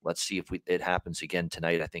 Let's see if it happens again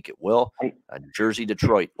tonight. I think it will. New Jersey,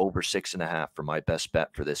 Detroit over 6.5 for my best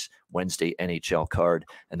bet for this Wednesday NHL card.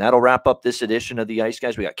 And that'll wrap up this edition of the Ice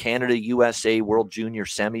Guys. We got Canada, USA, World Junior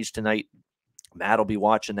semis tonight. Matt will be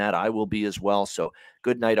watching that. I will be as well. So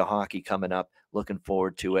good night of hockey coming up. Looking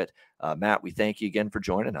forward to it. Matt, we thank you again for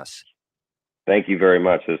joining us. Thank you very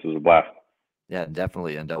much. This was a blast. Yeah,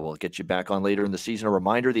 definitely. And we'll get you back on later in the season. A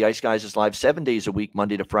reminder, the Ice Guys is live 7 days a week,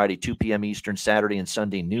 Monday to Friday, 2 p.m. Eastern, Saturday and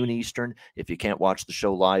Sunday, noon Eastern. If you can't watch the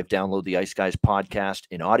show live, download the Ice Guys podcast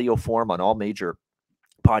in audio form on all major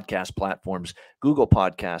podcast platforms: Google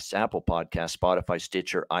Podcasts, Apple Podcasts, Spotify,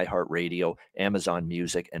 Stitcher, iHeartRadio, Amazon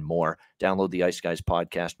Music, and more. Download the Ice Guys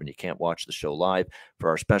podcast when you can't watch the show live. For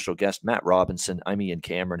our special guest, Matt Robinson, I'm Ian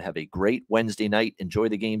Cameron. Have a great Wednesday night. Enjoy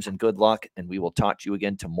the games and good luck. And we will talk to you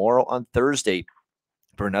again tomorrow on Thursday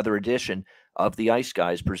for another edition of the Ice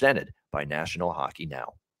Guys presented by National Hockey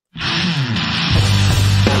Now.